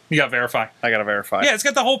 You got to verify. I gotta verify. Yeah, it's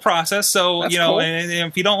got the whole process. So, That's you know, cool. and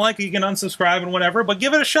if you don't like it, you can unsubscribe and whatever, but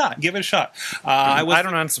give it a shot. Give it a shot. I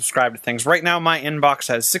don't unsubscribe to things. Right now, my inbox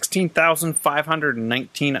has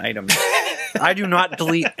 16,519 items. I do not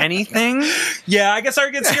delete anything. Yeah, I guess I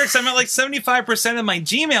get serious. I'm at like 75% of my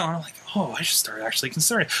Gmail, and I'm like, oh, I should start actually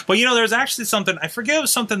considering. But, you know, there's actually something, I forget it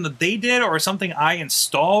was something that they did or something I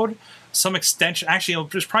installed. Some extension, actually,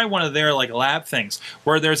 it was probably one of their like lab things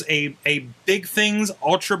where there's a big things,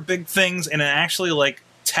 ultra big things, and it actually like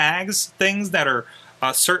tags things that are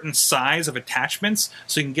a certain size of attachments,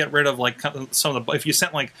 so you can get rid of like some of the. If you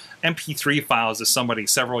sent like MP3 files to somebody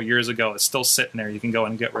several years ago, it's still sitting there. You can go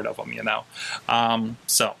and get rid of them. You know,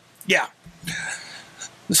 so yeah.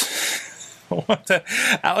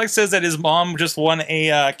 Alex says that his mom just won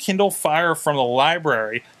a Kindle Fire from the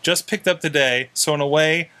library, just picked up today. So in a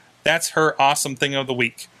way, that's her awesome thing of the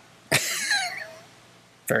week.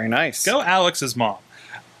 Very nice. Go Alex's mom.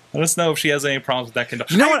 Let us know if she has any problems with that Kindle.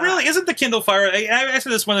 You know what? Really, isn't the Kindle Fire... I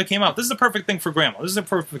said this when it came out. This is the perfect thing for grandma. This is the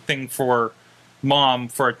perfect thing for mom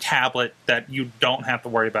for a tablet that you don't have to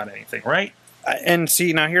worry about anything, right? And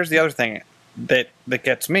see, now here's the other thing that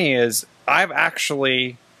gets me is I've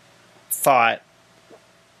actually thought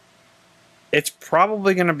it's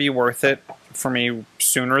probably going to be worth it for me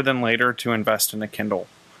sooner than later to invest in a Kindle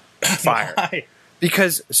Fire. Why?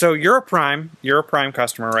 Because so you're a Prime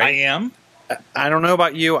customer, right? I am. I don't know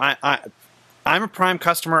about you. I'm a Prime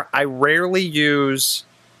customer. I rarely use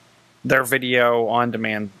their video on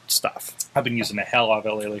demand stuff. I've been using the hell out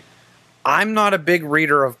of it lately. I'm not a big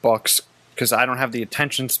reader of books because I don't have the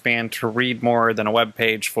attention span to read more than a web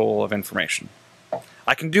page full of information.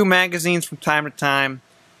 I can do magazines from time to time,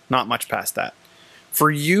 not much past that.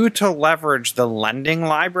 For you to leverage the lending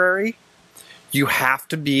library, you have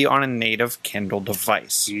to be on a native Kindle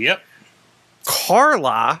device. Yep.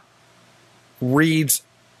 Carla reads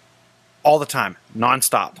all the time,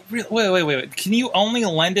 nonstop. Wait. Can you only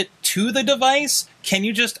lend it to the device? Can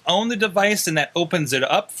you just own the device and that opens it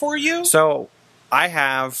up for you? So I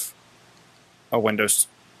have a Windows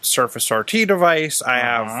Surface RT device. I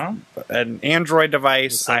have an Android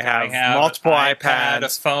device. I have multiple an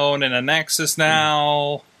iPads. a phone, and a Nexus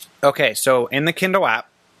now. Okay, so in the Kindle app,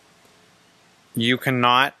 you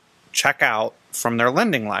cannot check out from their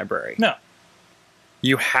lending library. No,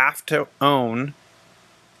 You have to own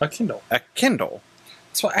a Kindle. a Kindle.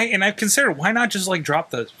 So I've considered, why not just like drop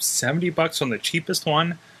the $70 on the cheapest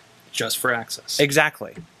one just for access?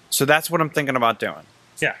 Exactly. So that's what I'm thinking about doing.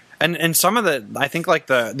 Yeah. And some of the, I think like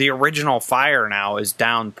the original Fire now is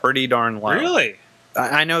down pretty darn low. Really?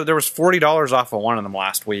 I know there was $40 off of one of them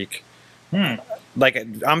last week. Like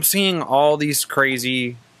I'm seeing all these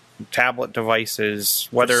crazy tablet devices,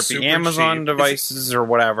 whether it be Super Amazon cheap. devices or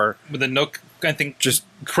whatever. With the Nook, I think, Just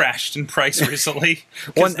crashed in price recently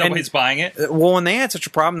Well, because and- nobody's buying it. Well, when they had such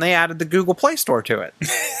a problem, they added the Google Play Store to it.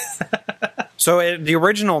 So the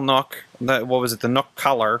original Nook, what was it, the Nook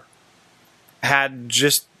Color, had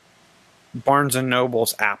just Barnes and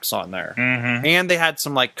Noble's apps on there, and they had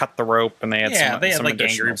some like Cut the Rope, and they had They had some like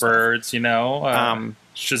additional Angry stuff. Birds,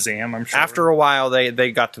 Shazam, I'm sure. After a while,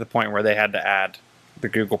 they got to the point where they had to add the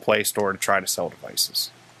Google Play Store to try to sell devices.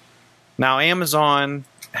 Now Amazon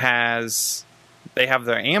they have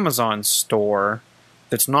their Amazon store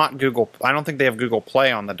that's not Google. I don't think they have Google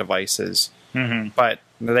Play on the devices, but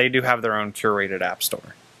they do have their own curated app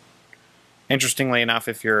store. Interestingly enough,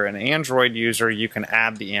 if you're an Android user, you can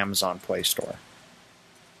add the Amazon Play Store.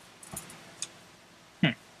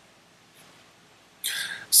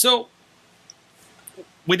 So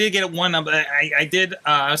we did get one. I did.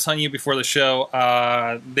 I was telling you before the show.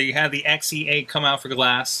 They had the XE8 come out for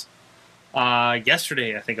Glass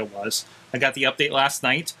yesterday. I think it was. I got the update last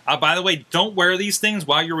night. By the way, don't wear these things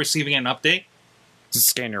while you're receiving an update.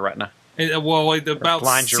 Scan your retina. It about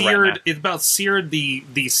seared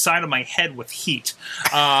the side of my head with heat.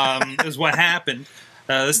 Is what happened.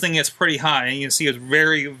 This thing gets pretty high, and you can see it's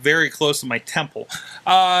very, very close to my temple.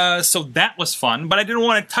 So that was fun, but I didn't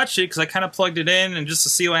want to touch it because I kind of plugged it in and just to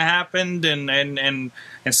see what happened, and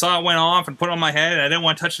saw it went off and put it on my head, and I didn't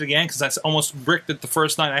want to touch it again because I almost bricked it the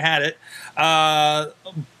first night I had it.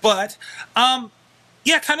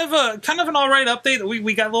 Yeah, kind of an all right update.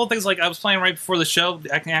 We got little things like I was playing right before the show.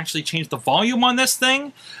 I can actually change the volume on this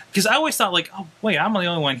thing because I always thought like, oh wait, I'm the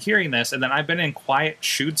only one hearing this. And then I've been in quiet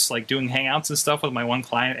shoots like doing hangouts and stuff with my one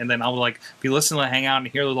client, and then I'll like be listening to the hangout and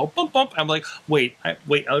hear the little bump bump. I'm like, wait,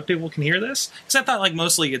 other people can hear this because I thought like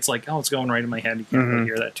mostly it's like, oh, it's going right in my head. You can't really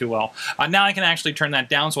hear that too well. Now I can actually turn that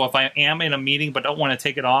down. So if I am in a meeting but don't want to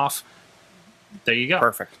take it off, there you go.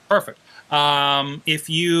 Perfect. If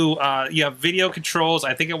you have video controls,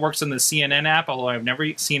 I think it works in the CNN app, although I've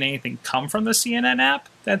never seen anything come from the CNN app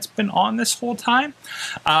that's been on this whole time.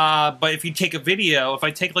 But if you take a video, if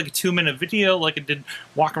I take like a 2-minute video like I did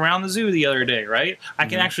walk around the zoo the other day, right? I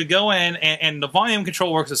can actually go in and the volume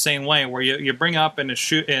control works the same way where you bring up and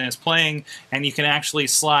it's playing and you can actually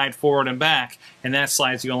slide forward and back and that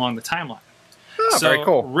slides you along the timeline. Oh, So, very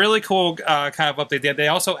cool. Really cool kind of update. They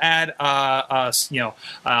also add,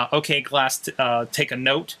 OK Glass, take a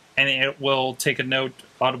note, and it will take a note,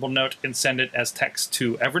 audible note, and send it as text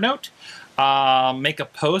to Evernote. Make a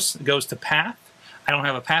post goes to Path. I don't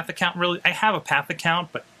have a Path account really. I have a Path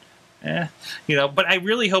account, but But I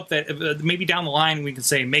really hope that maybe down the line we can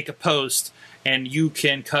say make a post, and you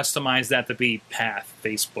can customize that to be Path,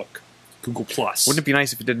 Facebook, Google Plus. Wouldn't it be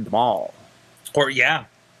nice if you did them all? Or yeah.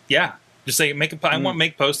 Just say I want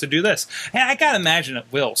Make Post to do this, and I gotta imagine it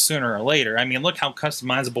will sooner or later. I mean, look how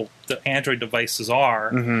customizable the Android devices are.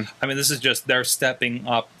 I mean, this is just they're stepping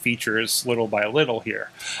up features little by little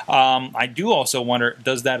here. I do also wonder,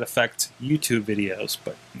 does that affect YouTube videos?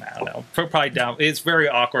 But I don't know. Probably doubt. It's very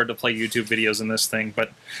awkward to play YouTube videos in this thing,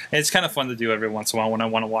 but it's kind of fun to do every once in a while when I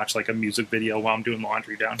want to watch like a music video while I'm doing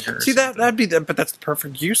laundry down here. or See something. that'd be but that's the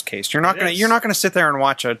perfect use case. You're not It is. gonna sit there and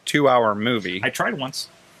watch a 2-hour movie. I tried once.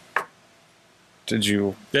 Did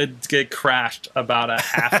you? Did get crashed about a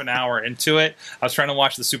half an hour into it. I was trying to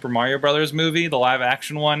watch the Super Mario Brothers movie, the live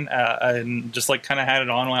action one, and just like kind of had it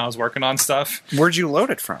on while I was working on stuff. Where'd you load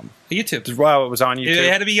it from? YouTube. Wow, it was on YouTube.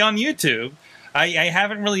 It had to be on YouTube. I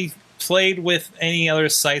haven't really played with any other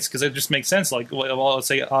sites because it just makes sense. Like, well, let's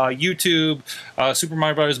say YouTube, Super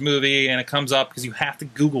Mario Brothers movie, and it comes up because you have to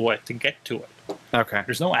Google it to get to it. Okay.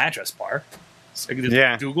 There's no address bar.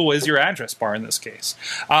 Yeah. Google is your address bar in this case.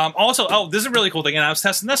 Also, this is a really cool thing, and I was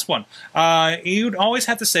testing this one. You'd always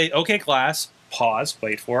have to say, OK, Glass, pause,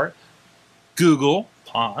 wait for it. Google,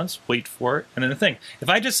 pause, wait for it, and then the thing. If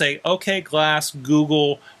I just say, okay, Glass,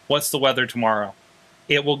 Google, what's the weather tomorrow?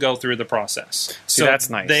 It will go through the process. See, that's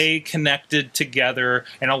nice. They connected together,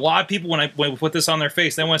 and a lot of people, when we put this on their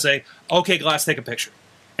face, they want to say, okay, Glass, take a picture.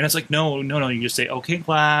 And it's like, no, you just say, okay,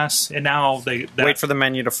 Glass, and now wait for the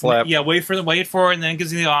menu to flip. Yeah, wait for it, and then it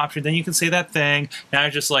gives you the option. Then you can say that thing. Now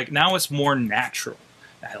it's just like, now it's more natural.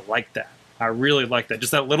 I like that. I really like that.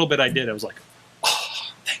 Just that little bit I did, I was like, oh,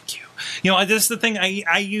 thank you. You know, this is the thing.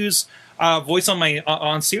 I use voice on my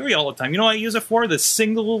on Siri all the time. You know what I use it for? The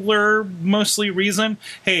singular, mostly reason.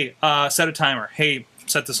 Hey, set a timer. Hey,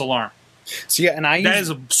 set this alarm. So yeah, and that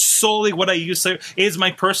is solely what I use. So is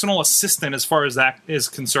my personal assistant as far as that is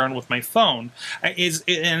concerned with my phone.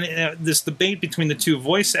 This debate between the two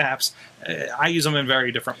voice apps, I use them in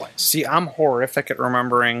very different ways. See, I'm horrific at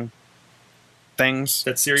remembering things.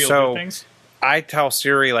 That Siri will do things? I tell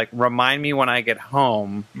Siri, like, remind me when I get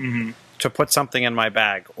home to put something in my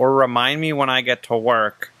bag, or remind me when I get to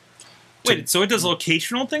work. Wait, so it does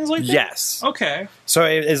locational things like that? Yes. Okay. So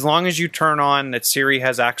as long as you turn on that Siri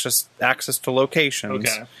has access to locations,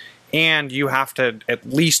 and you have to at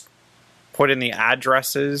least put in the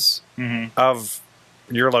addresses of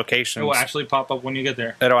your locations. It will actually pop up when you get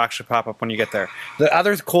there. It'll actually pop up when you get there. The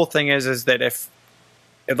other cool thing is that if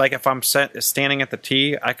I'm standing at the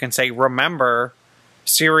T, I can say,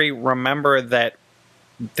 Siri, remember that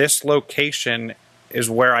this location is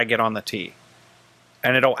where I get on the T.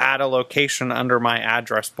 And it'll add a location under my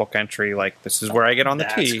address book entry, like, this is where I get on the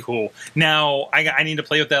T. That's cool. Now, I need to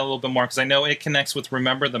play with that a little bit more, because I know it connects with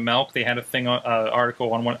Remember the Milk. They had a thing,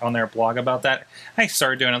 article on their blog about that. I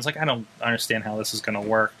started doing it. I was like, I don't understand how this is going to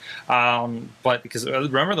work. But because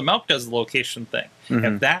Remember the Milk does the location thing.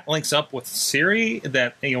 If that links up with Siri,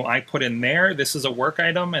 that I put in there, this is a work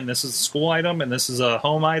item, and this is a school item, and this is a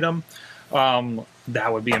home item,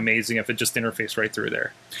 that would be amazing if it just interfaced right through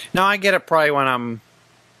there. Now, I get it probably when I'm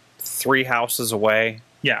 3 houses away.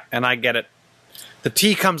 Yeah. And I get it. The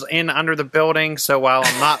T comes in under the building, so while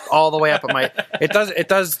I'm not all the way up at my... It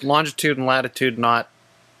does longitude and latitude, not...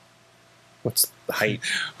 What's the height?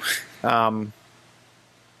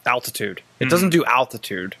 Altitude. It doesn't do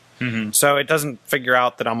altitude. So it doesn't figure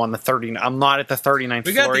out that I'm on the 30... I'm not at the 39th floor yet.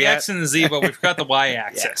 We got the X and the Z, but we've got the Y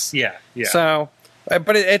axis. Yeah. So...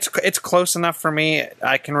 But it's close enough for me.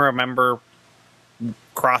 I can remember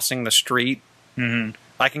crossing the street.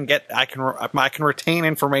 I can retain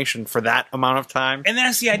information for that amount of time. And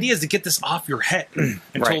that's the idea, is to get this off your head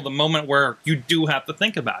until the moment where you do have to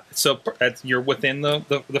think about it. So you're within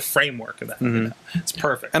the framework of that. It's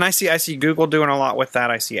perfect. And I see Google doing a lot with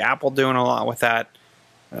that. I see Apple doing a lot with that.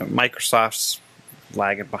 Microsoft's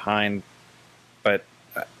lagging behind, but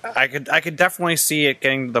I could definitely see it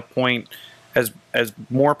getting to the point as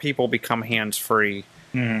more people become hands-free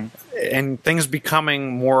and things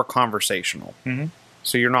becoming more conversational.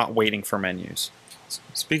 So you're not waiting for menus.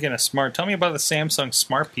 Speaking of smart, tell me about the Samsung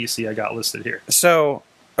Smart PC I got listed here. So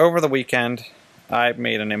over the weekend, I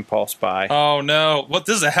made an impulse buy. Oh no!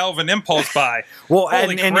 This is a hell of an impulse buy. Well,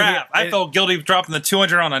 holy crap! I felt guilty dropping the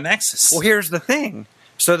 200 on a Nexus. Well, here's the thing.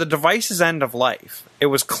 So the device is end of life. It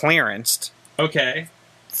was clearanced. Okay.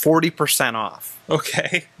 40% off.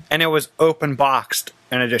 Okay. And it was open boxed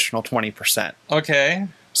an additional 20%. Okay.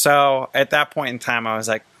 So at that point in time, I was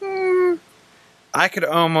like, I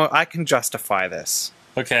can justify this.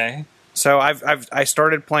 Okay. So I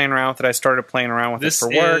started playing around with it. I started playing around with it for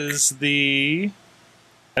work. This is the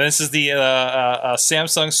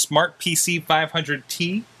Samsung Smart PC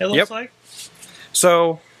 500T. It looks like.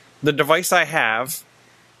 So the device I have,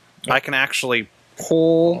 I can actually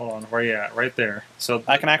pull. Hold on, where are you at? Right there. So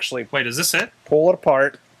I can actually wait. Is this it? Pull it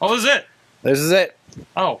apart. Oh, this is it. This is it.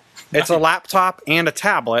 Oh, it's a laptop and a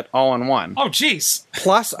tablet all in one. Oh, jeez.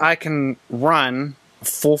 Plus, I can run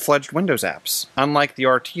full-fledged Windows apps, unlike the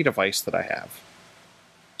RT device that I have.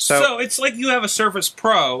 So it's like you have a Surface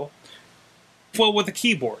Pro, with a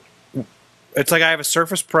keyboard. It's like I have a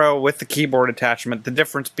Surface Pro with the keyboard attachment. The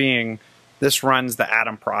difference being, this runs the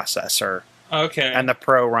Atom processor. Okay. And the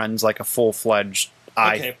Pro runs like a full-fledged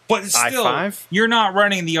but still, i5. You're not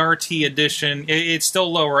running the RT edition. It's still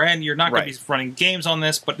lower end. You're not going to be running games on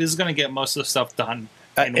this, but this is going to get most of the stuff done.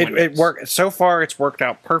 It worked so far. It's worked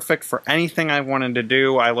out perfect for anything I wanted to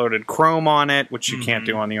do. I loaded Chrome on it, which you can't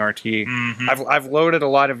do on the RT. I've loaded a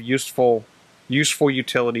lot of useful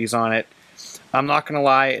utilities on it. I'm not going to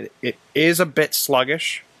lie; it is a bit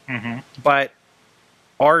sluggish, but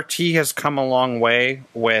RT has come a long way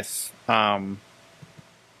with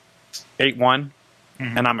 8.1.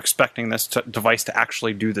 And I'm expecting this device to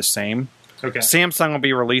actually do the same. Okay. Samsung will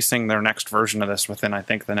be releasing their next version of this within, I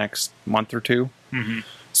think, the next month or two.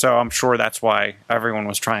 So I'm sure that's why everyone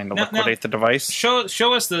was trying to liquidate the device. Show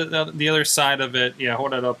us the other side of it. Yeah,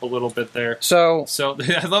 hold it up a little bit there. So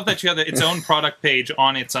I love that you have its own product page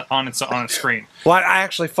on its screen. well, I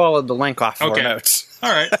actually followed the link off of our notes.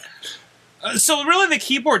 All right. So really, the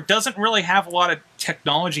keyboard doesn't really have a lot of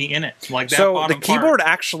technology in it, like that. So bottom the keyboard part.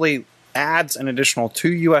 actually adds an additional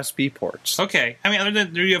 2 USB ports. Okay, I mean, other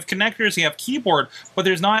than you have connectors, you have keyboard, but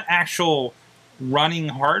there's not actual running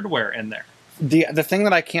hardware in there. The thing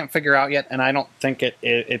that I can't figure out yet, and I don't think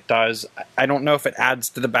it does. I don't know if it adds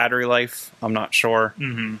to the battery life. I'm not sure.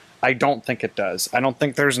 I don't think it does. I don't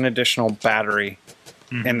think there's an additional battery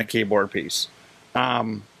in the keyboard piece.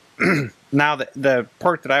 Now, the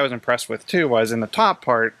part that I was impressed with, too, was in the top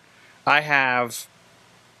part, I have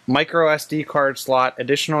micro SD card slot,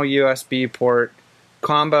 additional USB port,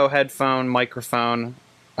 combo headphone, microphone,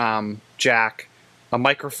 jack, a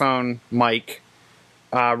microphone mic,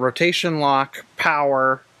 rotation lock,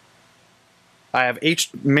 power. I have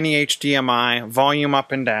mini HDMI, volume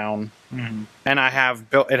up and down, and I have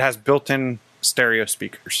it has built-in stereo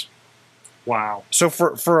speakers. Wow. So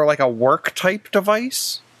for like a work type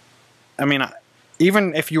device, I mean,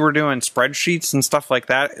 even if you were doing spreadsheets and stuff like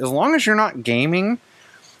that, as long as you're not gaming,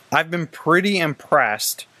 I've been pretty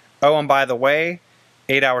impressed. Oh, and by the way,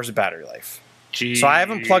 8 hours of battery life. Jeez. So I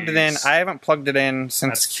haven't plugged it in. I haven't plugged it in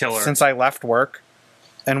since I left work,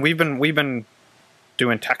 and we've been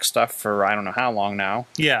doing tech stuff for I don't know how long now.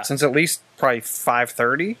 Yeah. Since at least probably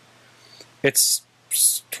 5:30. It's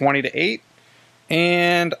 20 to 8.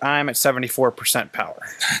 And I'm at 74% power.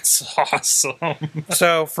 That's awesome.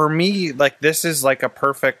 So for me, like, this is like a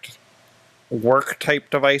perfect work type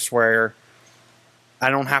device where I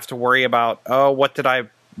don't have to worry about,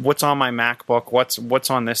 what's on my MacBook, what's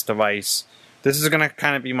on this device. This is going to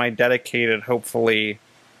kind of be my dedicated, hopefully,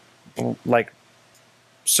 like,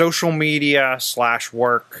 social media /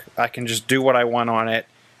 work. I can just do what I want on it,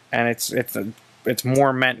 and it's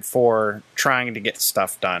more meant for trying to get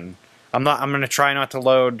stuff done. I'm going to try not to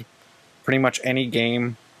load pretty much any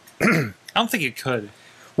game. I don't think you could.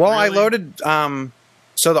 Well, Really? I loaded.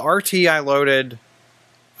 So the RT I loaded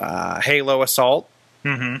Halo Assault.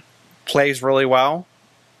 Plays really well,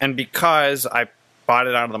 and because I bought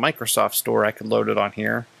it out of the Microsoft store, I could load it on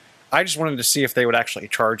here. I just wanted to see if they would actually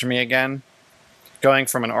charge me again. Going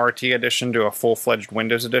from an RT edition to a full-fledged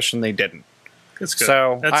Windows edition, they didn't. That's good.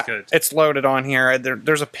 So That's good. It's loaded on here.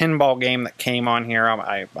 There's a pinball game that came on here.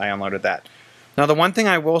 I unloaded that. Now, the one thing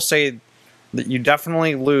I will say that you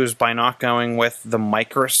definitely lose by not going with the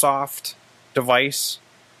Microsoft device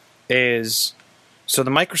is, so the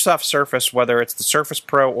Microsoft Surface, whether it's the Surface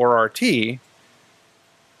Pro or RT,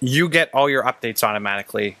 you get all your updates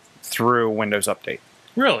automatically through Windows Update.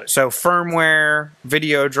 Really? So firmware,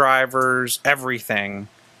 video drivers, everything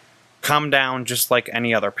come down just like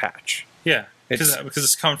any other patch. Yeah. Because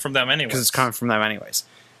it's coming from them anyway. Because it's coming from them anyways.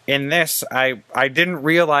 In this, I didn't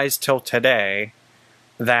realize till today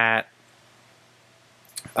that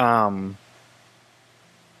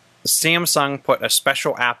Samsung put a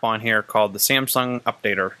special app on here called the Samsung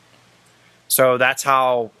Updater. So that's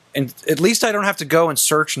how, and at least I don't have to go and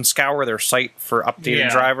search and scour their site for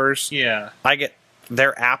updated drivers. Yeah. I get,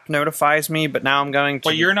 their app notifies me, but now I'm going to...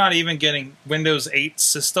 But you're not even getting Windows 8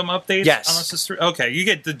 system updates? Yes. On the system? Okay, you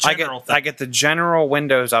get the general thing. I get the general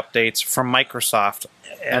Windows updates from Microsoft,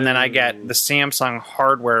 and then I get the Samsung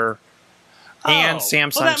hardware and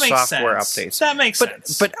Samsung software updates. That makes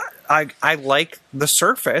sense. But I like the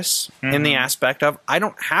Surface in the aspect of I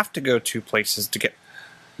don't have to go 2 places to get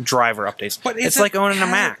driver updates. But it's like owning a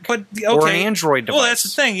Mac or an Android device. Well, that's the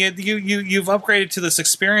thing. You've upgraded to this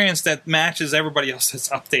experience that matches everybody else that's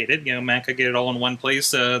updated. You know, Mac could get it all in one place.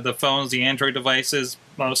 The phones, the Android devices,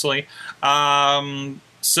 mostly.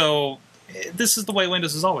 So this is the way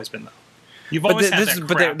Windows has always been, though. You've always had that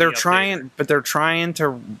crappy updater. But they're trying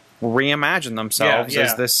to reimagine themselves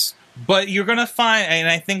as this. But you're going to find, and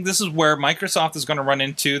I think this is where Microsoft is going to run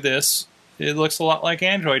into this. It looks a lot like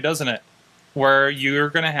Android, doesn't it? Where you're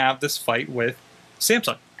going to have this fight with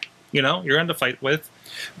Samsung. You know, you're going to fight with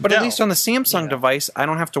But Dell. at least on the Samsung device, I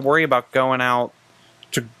don't have to worry about going out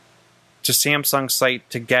to Samsung's site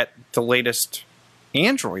to get the latest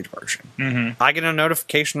Android version. I get a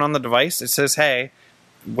notification on the device. It says, hey,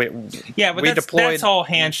 we that's all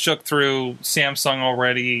handshook through Samsung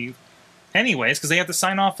already anyways, because they have to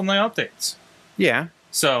sign off on the updates. Yeah.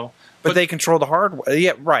 So... But they control the hardware.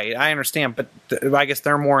 Yeah, right. I understand. But I guess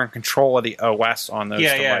they're more in control of the OS on those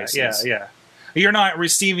devices. Yeah. You're not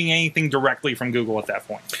receiving anything directly from Google at that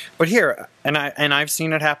point. But here, and I've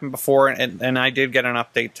seen it happen before, and I did get an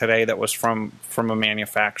update today that was from a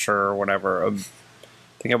manufacturer or whatever. I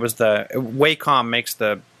think it was the Wacom makes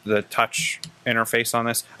the touch interface on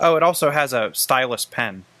this. Oh, it also has a stylus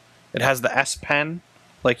pen. It has the S Pen,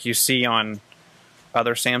 like you see on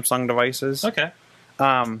other Samsung devices. Okay.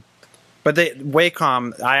 But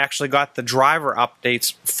Wacom, I actually got the driver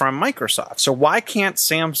updates from Microsoft. So why can't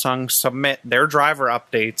Samsung submit their driver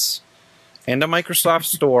updates into Microsoft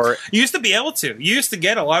Store? You used to be able to. You used to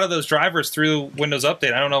get a lot of those drivers through Windows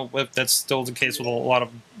Update. I don't know if that's still the case with a lot of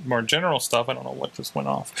more general stuff. I don't know what just went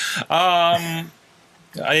off. I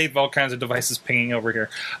have all kinds of devices pinging over here.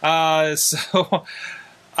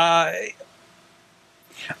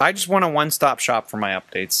 I just want a one-stop shop for my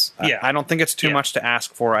updates. Yeah. I don't think it's too much to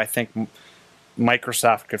ask for. I think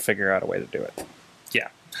Microsoft could figure out a way to do it. Yeah.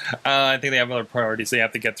 I think they have other priorities they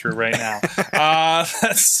have to get through right now.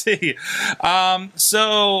 Let's see.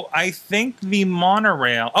 So I think the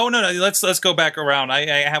monorail. Oh no! Let's go back around. I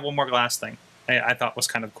have one more glass thing. I thought was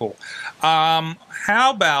kind of cool.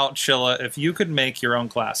 How about, Chilla, if you could make your own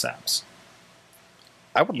glass apps?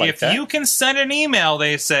 I would like that. If you can send an email,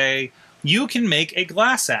 they say, you can make a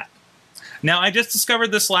glass app. Now, I just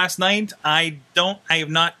discovered this last night. I have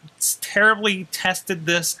not terribly tested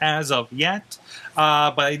this as of yet,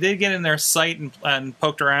 but I did get in their site and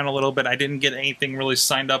poked around a little bit. I didn't get anything really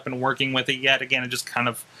signed up and working with it yet. Again, I just kind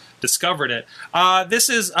of discovered it. This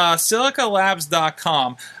is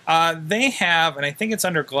silicalabs.com. They have, and I think it's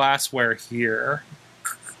under glassware here,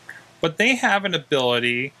 but they have an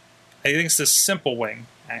ability. I think it's this Simple Wing.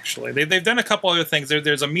 Actually, they've done a couple other things.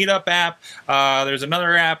 There's a Meetup app. There's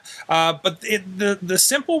another app. But the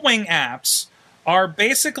Simple Wing apps are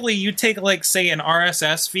basically you take, like, say, an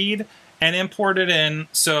RSS feed and import it in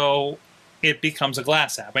so it becomes a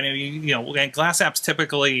glass app. I mean, and glass apps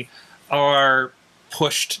typically are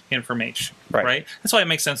pushed information, right? That's why it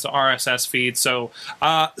makes sense to RSS feed. So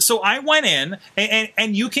I went in,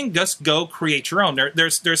 and you can just go create your own.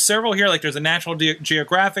 There's several here. Like there's a National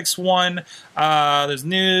Geographics one. There's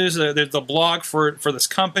news. There's the blog for this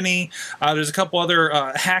company. There's a couple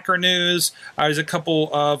other hacker news. There's a couple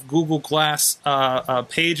of Google Glass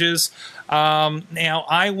pages. Now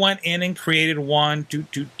I went in and created one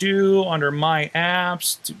under my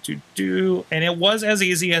apps and it was as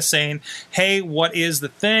easy as saying, hey, what is the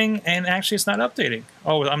thing? And actually it's not updating.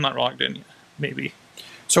 Oh, I'm not logged in yet. Maybe.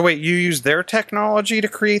 So wait, you use their technology to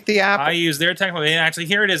create the app? I use their technology. And actually,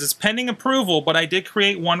 here it is. It's pending approval, but I did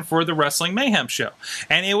create one for the Wrestling Mayhem show.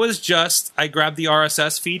 And it was just, I grabbed the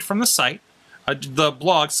RSS feed from the site, the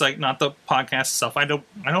blog site, not the podcast itself. I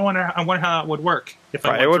wonder how that would work if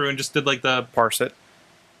I went through and just did like the parse it.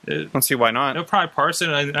 Let's see why not. It'll probably parse it.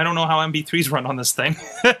 I don't know how MP3s run on this thing,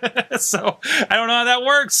 so I don't know how that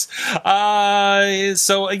works.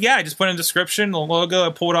 So yeah, I just put in a description, the logo. I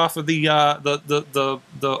pulled off of the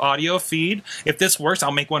audio feed. If this works,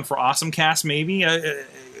 I'll make one for AwesomeCast maybe.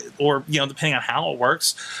 Or depending on how it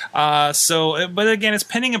works. But again, it's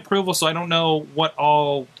pending approval, so I don't know what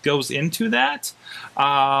all goes into that.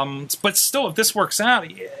 But still, if this works out,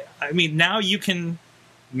 I mean, now you can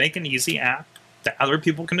make an easy app that other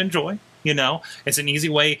people can enjoy. It's an easy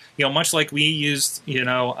way. Much like we used,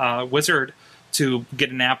 Wizard to get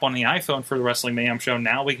an app on the iPhone for the Wrestling Mayhem show.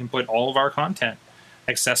 Now we can put all of our content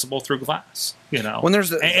accessible through Glass. When there's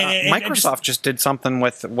Microsoft just did something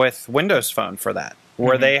with Windows Phone for that.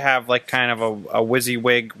 Where they have like kind of a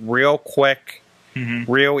WYSIWYG, real quick,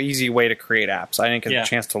 real easy way to create apps. I didn't get a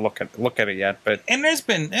chance to look at it yet, but there's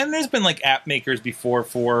been like app makers before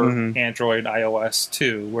for Android, iOS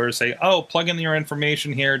too, where say, oh, plug in your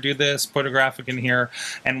information here, do this, put a graphic in here,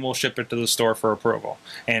 and we'll ship it to the store for approval,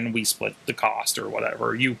 and we split the cost or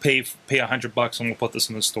whatever. You pay $100 and we'll put this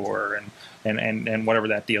in the store and whatever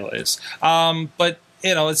that deal is. But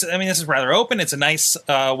this is rather open. It's a nice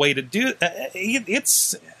way to do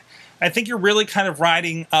it. I think you're really kind of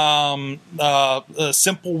riding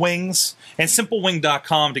Simple Wings and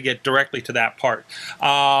simplewing.com to get directly to that part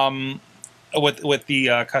with the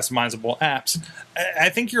customizable apps. I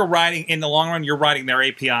think you're riding, in the long run, you're riding their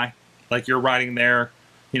API. Like you're riding their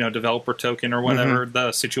developer token or whatever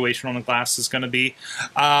the situation on the Glass is going to be.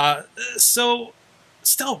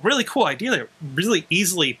 Still, really cool idea. They're really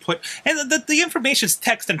easily put, and the information is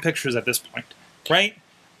text and pictures at this point, right?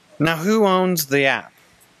 Now, who owns the app?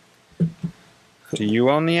 Do you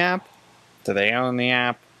own the app? Do they own the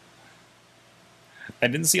app? I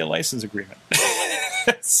didn't see a license agreement,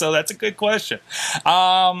 so that's a good question.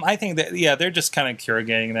 I think that they're just kind of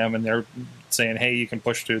curating them, and they're saying, hey, you can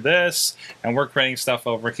push through this, and we're creating stuff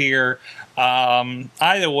over here.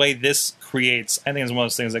 Either way, this creates, I think it's one of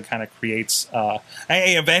those things that kind of creates,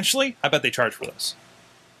 eventually, I bet they charge for this.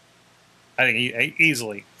 I think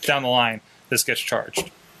easily, down the line, this gets charged.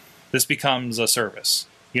 This becomes a service,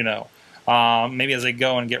 maybe as they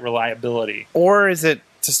go and get reliability. Or is it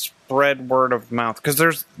to spread word of mouth? Because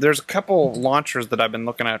there's a couple launchers that I've been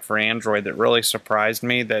looking at for Android that really surprised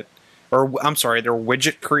me they're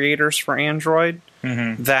widget creators for Android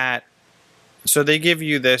so they give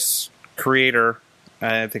you this creator,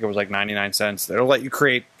 I think it was like 99 cents, that'll let you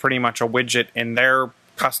create pretty much a widget in their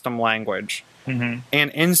custom language. And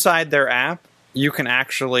inside their app, you can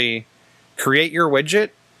actually create your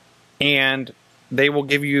widget, and they will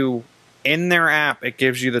give you, in their app, it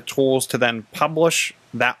gives you the tools to then publish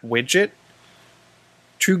that widget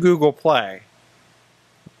to Google Play.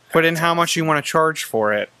 Put in how much you want to charge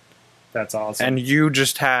for it. That's awesome. And you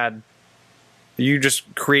just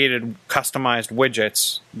created customized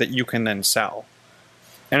widgets that you can then sell.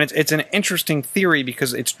 And it's an interesting theory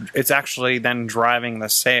because it's actually then driving the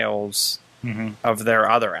sales of their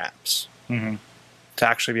other apps to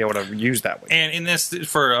actually be able to use that widget. And in this,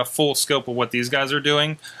 for a full scope of what these guys are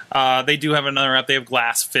doing, they do have another app. They have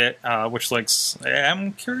Glass Fit, which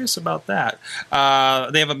I'm curious about that.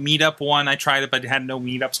 They have a Meetup one. I tried it, but had no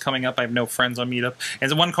meetups coming up. I have no friends on Meetup. And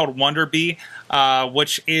there's one called Wonderbee,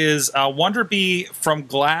 which is Wonderbee from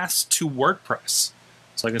Glass to WordPress.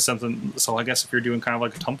 So I guess if you're doing kind of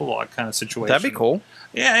like a Tumblr kind of situation, That'd be cool.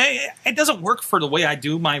 Yeah, it doesn't work for the way I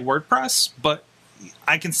do my WordPress, but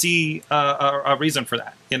I can see a reason for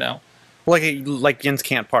that, Like Jens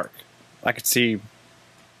Can't Park. I could see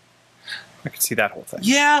that whole thing.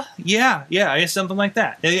 Yeah, it's something like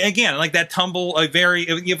that. Again, like that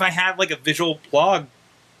if I had like a visual blog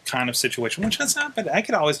kind of situation, which that's not bad. I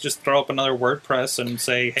could always just throw up another WordPress and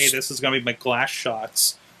say, hey, this is going to be my Glass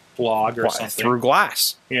Shots blog or something. Through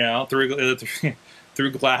Glass.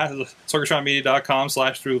 Through Glass,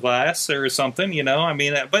 sorgatronmedia.com/through Glass or something, I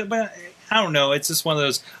mean, but I don't know. It's just one of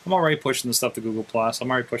those. I'm already pushing the stuff to Google Plus. I'm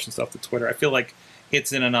already pushing stuff to Twitter. I feel like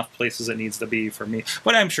it's in enough places it needs to be for me.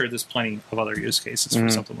 But I'm sure there's plenty of other use cases for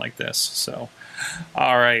something like this. So,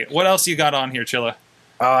 all right, what else you got on here, Chilla?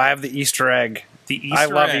 Oh, I have the Easter egg. The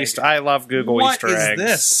Easter egg. I love Google Easter eggs. What is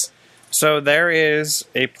this? So there is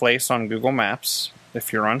a place on Google Maps,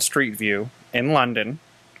 if you're on Street View in London,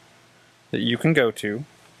 that you can go to,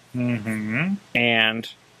 and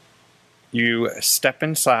you step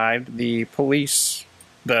inside the police,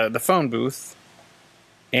 the phone booth,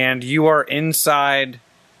 and you are inside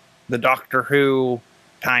the Doctor Who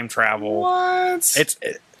time travel. What?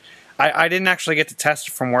 I didn't actually get to test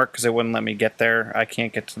it from work because it wouldn't let me get there. I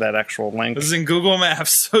can't get to that actual link. This is in Google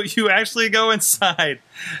Maps, so you actually go inside,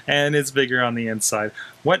 and it's bigger on the inside.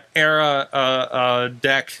 What era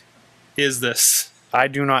deck is this? I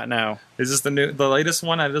do not know. Is this the latest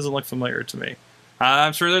one? It doesn't look familiar to me.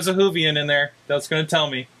 I'm sure there's a Whovian in there that's going to tell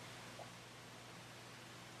me.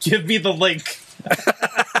 Give me the link.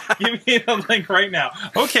 Give me the link right now.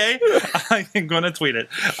 Okay, I'm going to tweet it.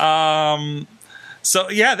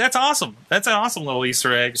 So yeah, that's awesome. That's an awesome little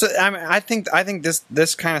Easter egg. So I think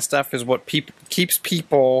this kind of stuff is what keeps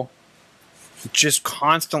people just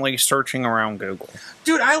constantly searching around Google.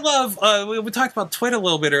 Dude, I love. We talked about Twitter a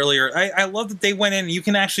little bit earlier. I love that they went in. You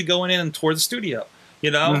can actually go in and tour the studio.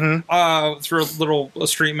 Through a little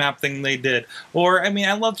street map thing they did. Or, I mean,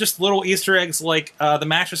 I love just little Easter eggs like the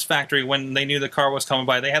Mattress Factory when they knew the car was coming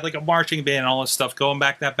by. They had like a marching band and all this stuff going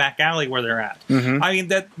back that back alley where they're at. I mean,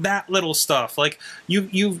 that little stuff. Like,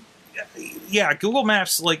 Google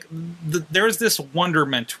Maps, like, there's this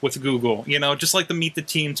wonderment with Google, just like the Meet the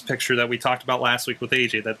Teams picture that we talked about last week with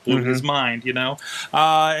AJ that blew his mind,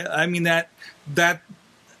 I mean, that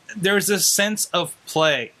there's this sense of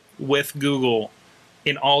play with Google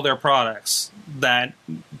in all their products that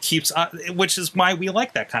keeps, which is why we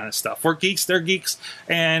like that kind of stuff. We're geeks, they're geeks,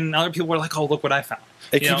 and other people are like, oh, look what I found.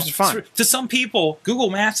 It keeps it fun. To some people, Google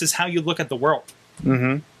Maps is how you look at the world.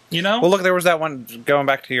 Well, look, there was that one, going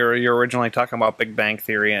back to you're originally talking about Big Bang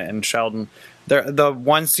Theory and Sheldon. The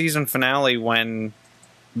one season finale when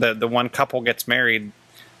the one couple gets married,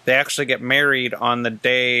 they actually get married on the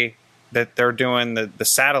day that they're doing the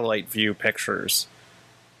satellite view pictures.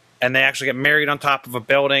 And they actually get married on top of a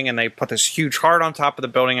building, and they put this huge heart on top of the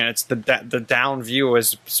building, and it's the down view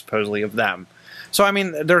is supposedly of them. So, I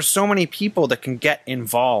mean, there's so many people that can get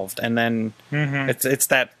involved, and then it's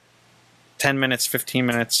that 10 minutes, 15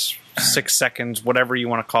 minutes, 6 seconds, whatever you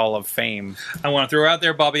want to call of fame. I want to throw out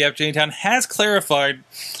there, Bobby F. Janetown has clarified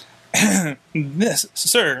this,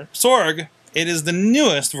 Sir Sorg, it is the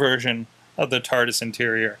newest version of the TARDIS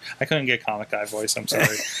interior. I couldn't get comic guy voice. I'm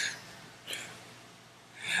sorry,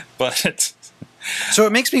 but So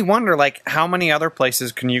it makes me wonder, like, how many other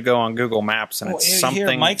places can you go on Google Maps and it's something?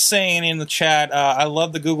 Here, Mike's saying in the chat, I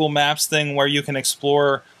love the Google Maps thing where you can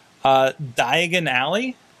explore Diagon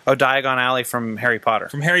Alley. Oh, Diagon Alley from Harry Potter.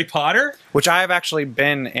 From Harry Potter? Which I have actually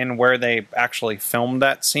been in where they actually filmed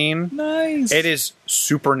that scene. Nice. It is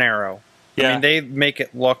super narrow. Yeah. I mean, they make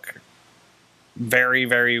it look very,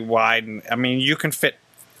 very wide. And, I mean, you can fit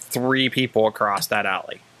 3 people across that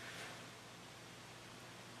alley.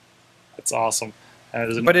 That's awesome.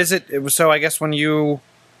 But is it so I guess when you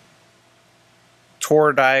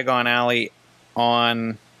tour Diagon Alley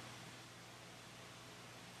on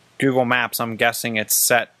Google Maps, I'm guessing it's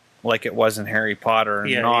set like it was in Harry Potter,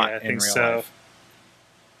 Yeah, not I in think real so. life.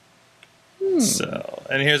 So,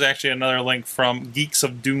 and here's actually another link from Geeks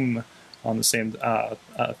of Doom on the same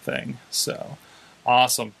thing. So,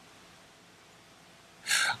 awesome.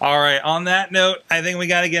 All right. On that note, I think we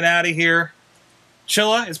got to get out of here.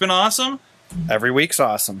 Chilla, it's been awesome. Every week's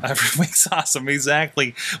awesome. Every week's awesome,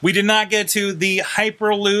 exactly. We did not get to the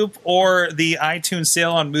Hyperloop or the iTunes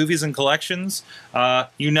sale on movies and collections.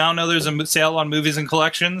 You now know there's a sale on movies and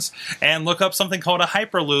collections, and look up something called a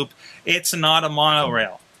Hyperloop. It's not a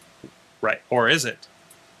monorail, right? Or is it?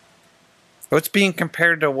 What's being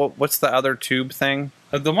compared to what's the other tube thing?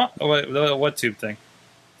 What tube thing?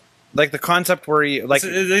 Like the concept where you like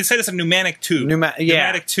they said it's a pneumatic tube.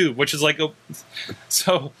 Pneumatic tube, which is like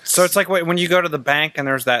so it's like when you go to the bank and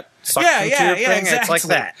there's that suction tube thing. Exactly. It's like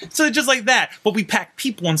that. So just like that, but we pack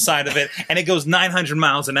people inside of it, and it goes 900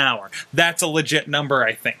 miles an hour. That's a legit number,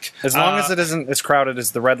 I think. As long as it isn't as crowded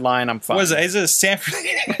as the Red Line, I'm fine. What is it? Is it San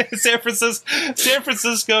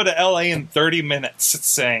Francisco to LA in 30 minutes? It's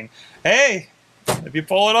saying, hey, if you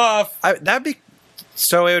pull it off, that'd be.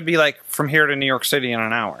 So it would be like from here to New York City in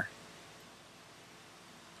an hour.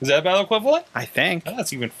 Is that about equivalent? I think. Oh,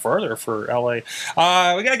 that's even further for LA.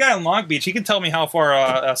 We got a guy in Long Beach. He can tell me how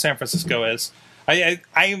far San Francisco is. I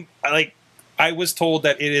was told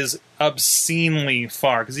that it is obscenely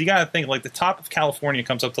far because you got to think like the top of California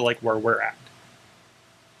comes up to like where we're at.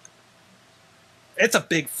 It's a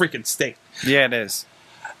big freaking state. Yeah, it is.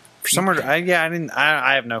 For somewhere, I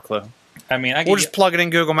have no clue. I mean, we'll just plug it in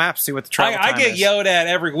Google Maps, see what the travel time is. I get yelled at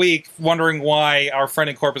every week, wondering why our friend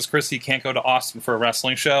in Corpus Christi can't go to Austin for a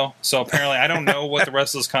wrestling show. So apparently, I don't know what the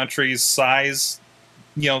rest of this country's size,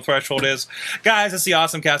 threshold is. Guys, it's the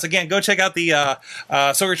Awesome Cast. Again, go check out the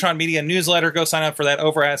Sorgatron Media newsletter. Go sign up for that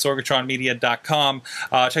over at sorgatronmedia.com.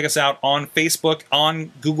 Check us out on Facebook,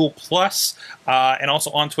 on Google+, and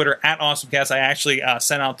also on Twitter at AwesomeCast. I actually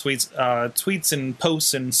sent out tweets and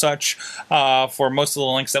posts and such for most of the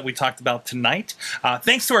links that we talked about tonight.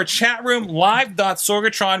 Thanks to our chat room,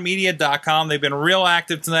 live.sorgatronmedia.com. They've been real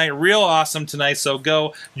active tonight, real awesome tonight, so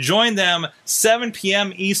go join them 7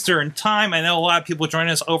 p.m. Eastern Time. I know a lot of people joining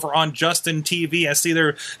us over on Justin TV. I see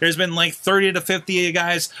there's been like 30 to 50 of you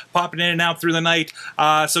guys popping in and out through the night.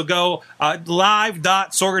 So go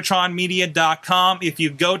live.sorgatronmedia.com. If you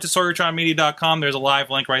go to sorgatronmedia.com, there's a live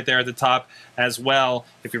link right there at the top as well,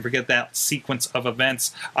 if you forget that sequence of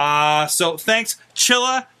events. So thanks,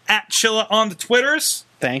 Chilla, at Chilla on the Twitters.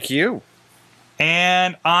 Thank you.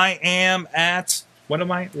 And I am at... What am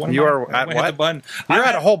I? You are at what? The button. You're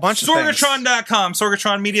at a whole bunch of things. Sorgatron.com,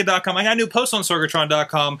 sorgatronmedia.com. I got a new post on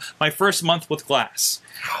sorgatron.com, my first month with Glass.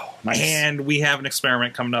 Oh, nice. And we have an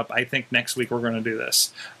experiment coming up. I think next week we're going to do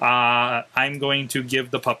this. I'm going to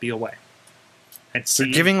give the puppy away. You're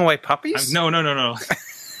giving away puppies? No.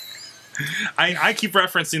 I keep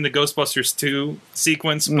referencing the Ghostbusters 2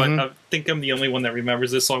 sequence, but I think I'm the only one that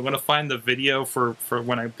remembers this, so I'm going to find the video for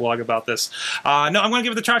when I blog about this. No, I'm going to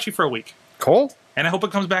give it to Chachi for a week. Cool. And I hope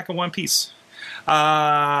it comes back in one piece.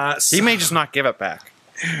 He may just not give it back.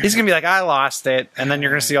 He's going to be like, I lost it, and then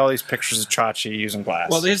you're going to see all these pictures of Chachi using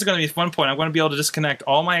Glass. Well, here's going to be a fun point. I'm going to be able to disconnect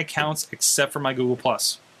all my accounts except for my Google+.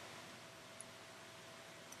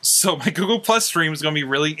 So my Google Plus stream is going to be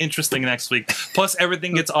really interesting next week. Plus,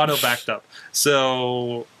 everything gets auto-backed up.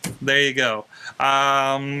 So there you go.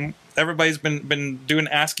 Everybody's been doing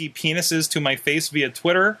ASCII penises to my face via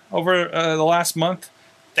Twitter over the last month.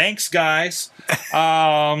 Thanks, guys.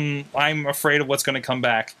 I'm afraid of what's going to come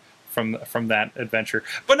back from that adventure.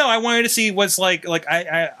 But no, I wanted to see what's like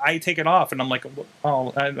I take it off and I'm like,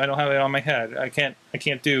 oh, I don't have it on my head. I can't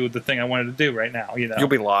do the thing I wanted to do right now. You'll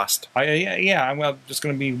be lost. I'm just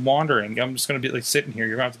going to be wandering. I'm just going to be like sitting here.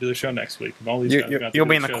 You're going to have to do the show next week. And all these you'll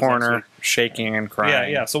be in the corner shaking and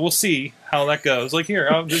crying. Yeah. So we'll see how that goes. Like here,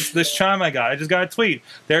 this chime I just got a tweet.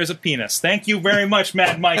 There's a penis. Thank you very much,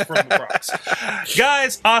 Mad Mike from the Bronx.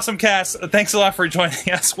 Guys, awesome cast. Thanks a lot for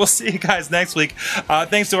joining us. We'll see you guys next week.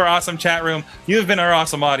 Thanks to our awesome chat room. You have been our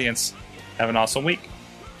awesome audience. Have an awesome week.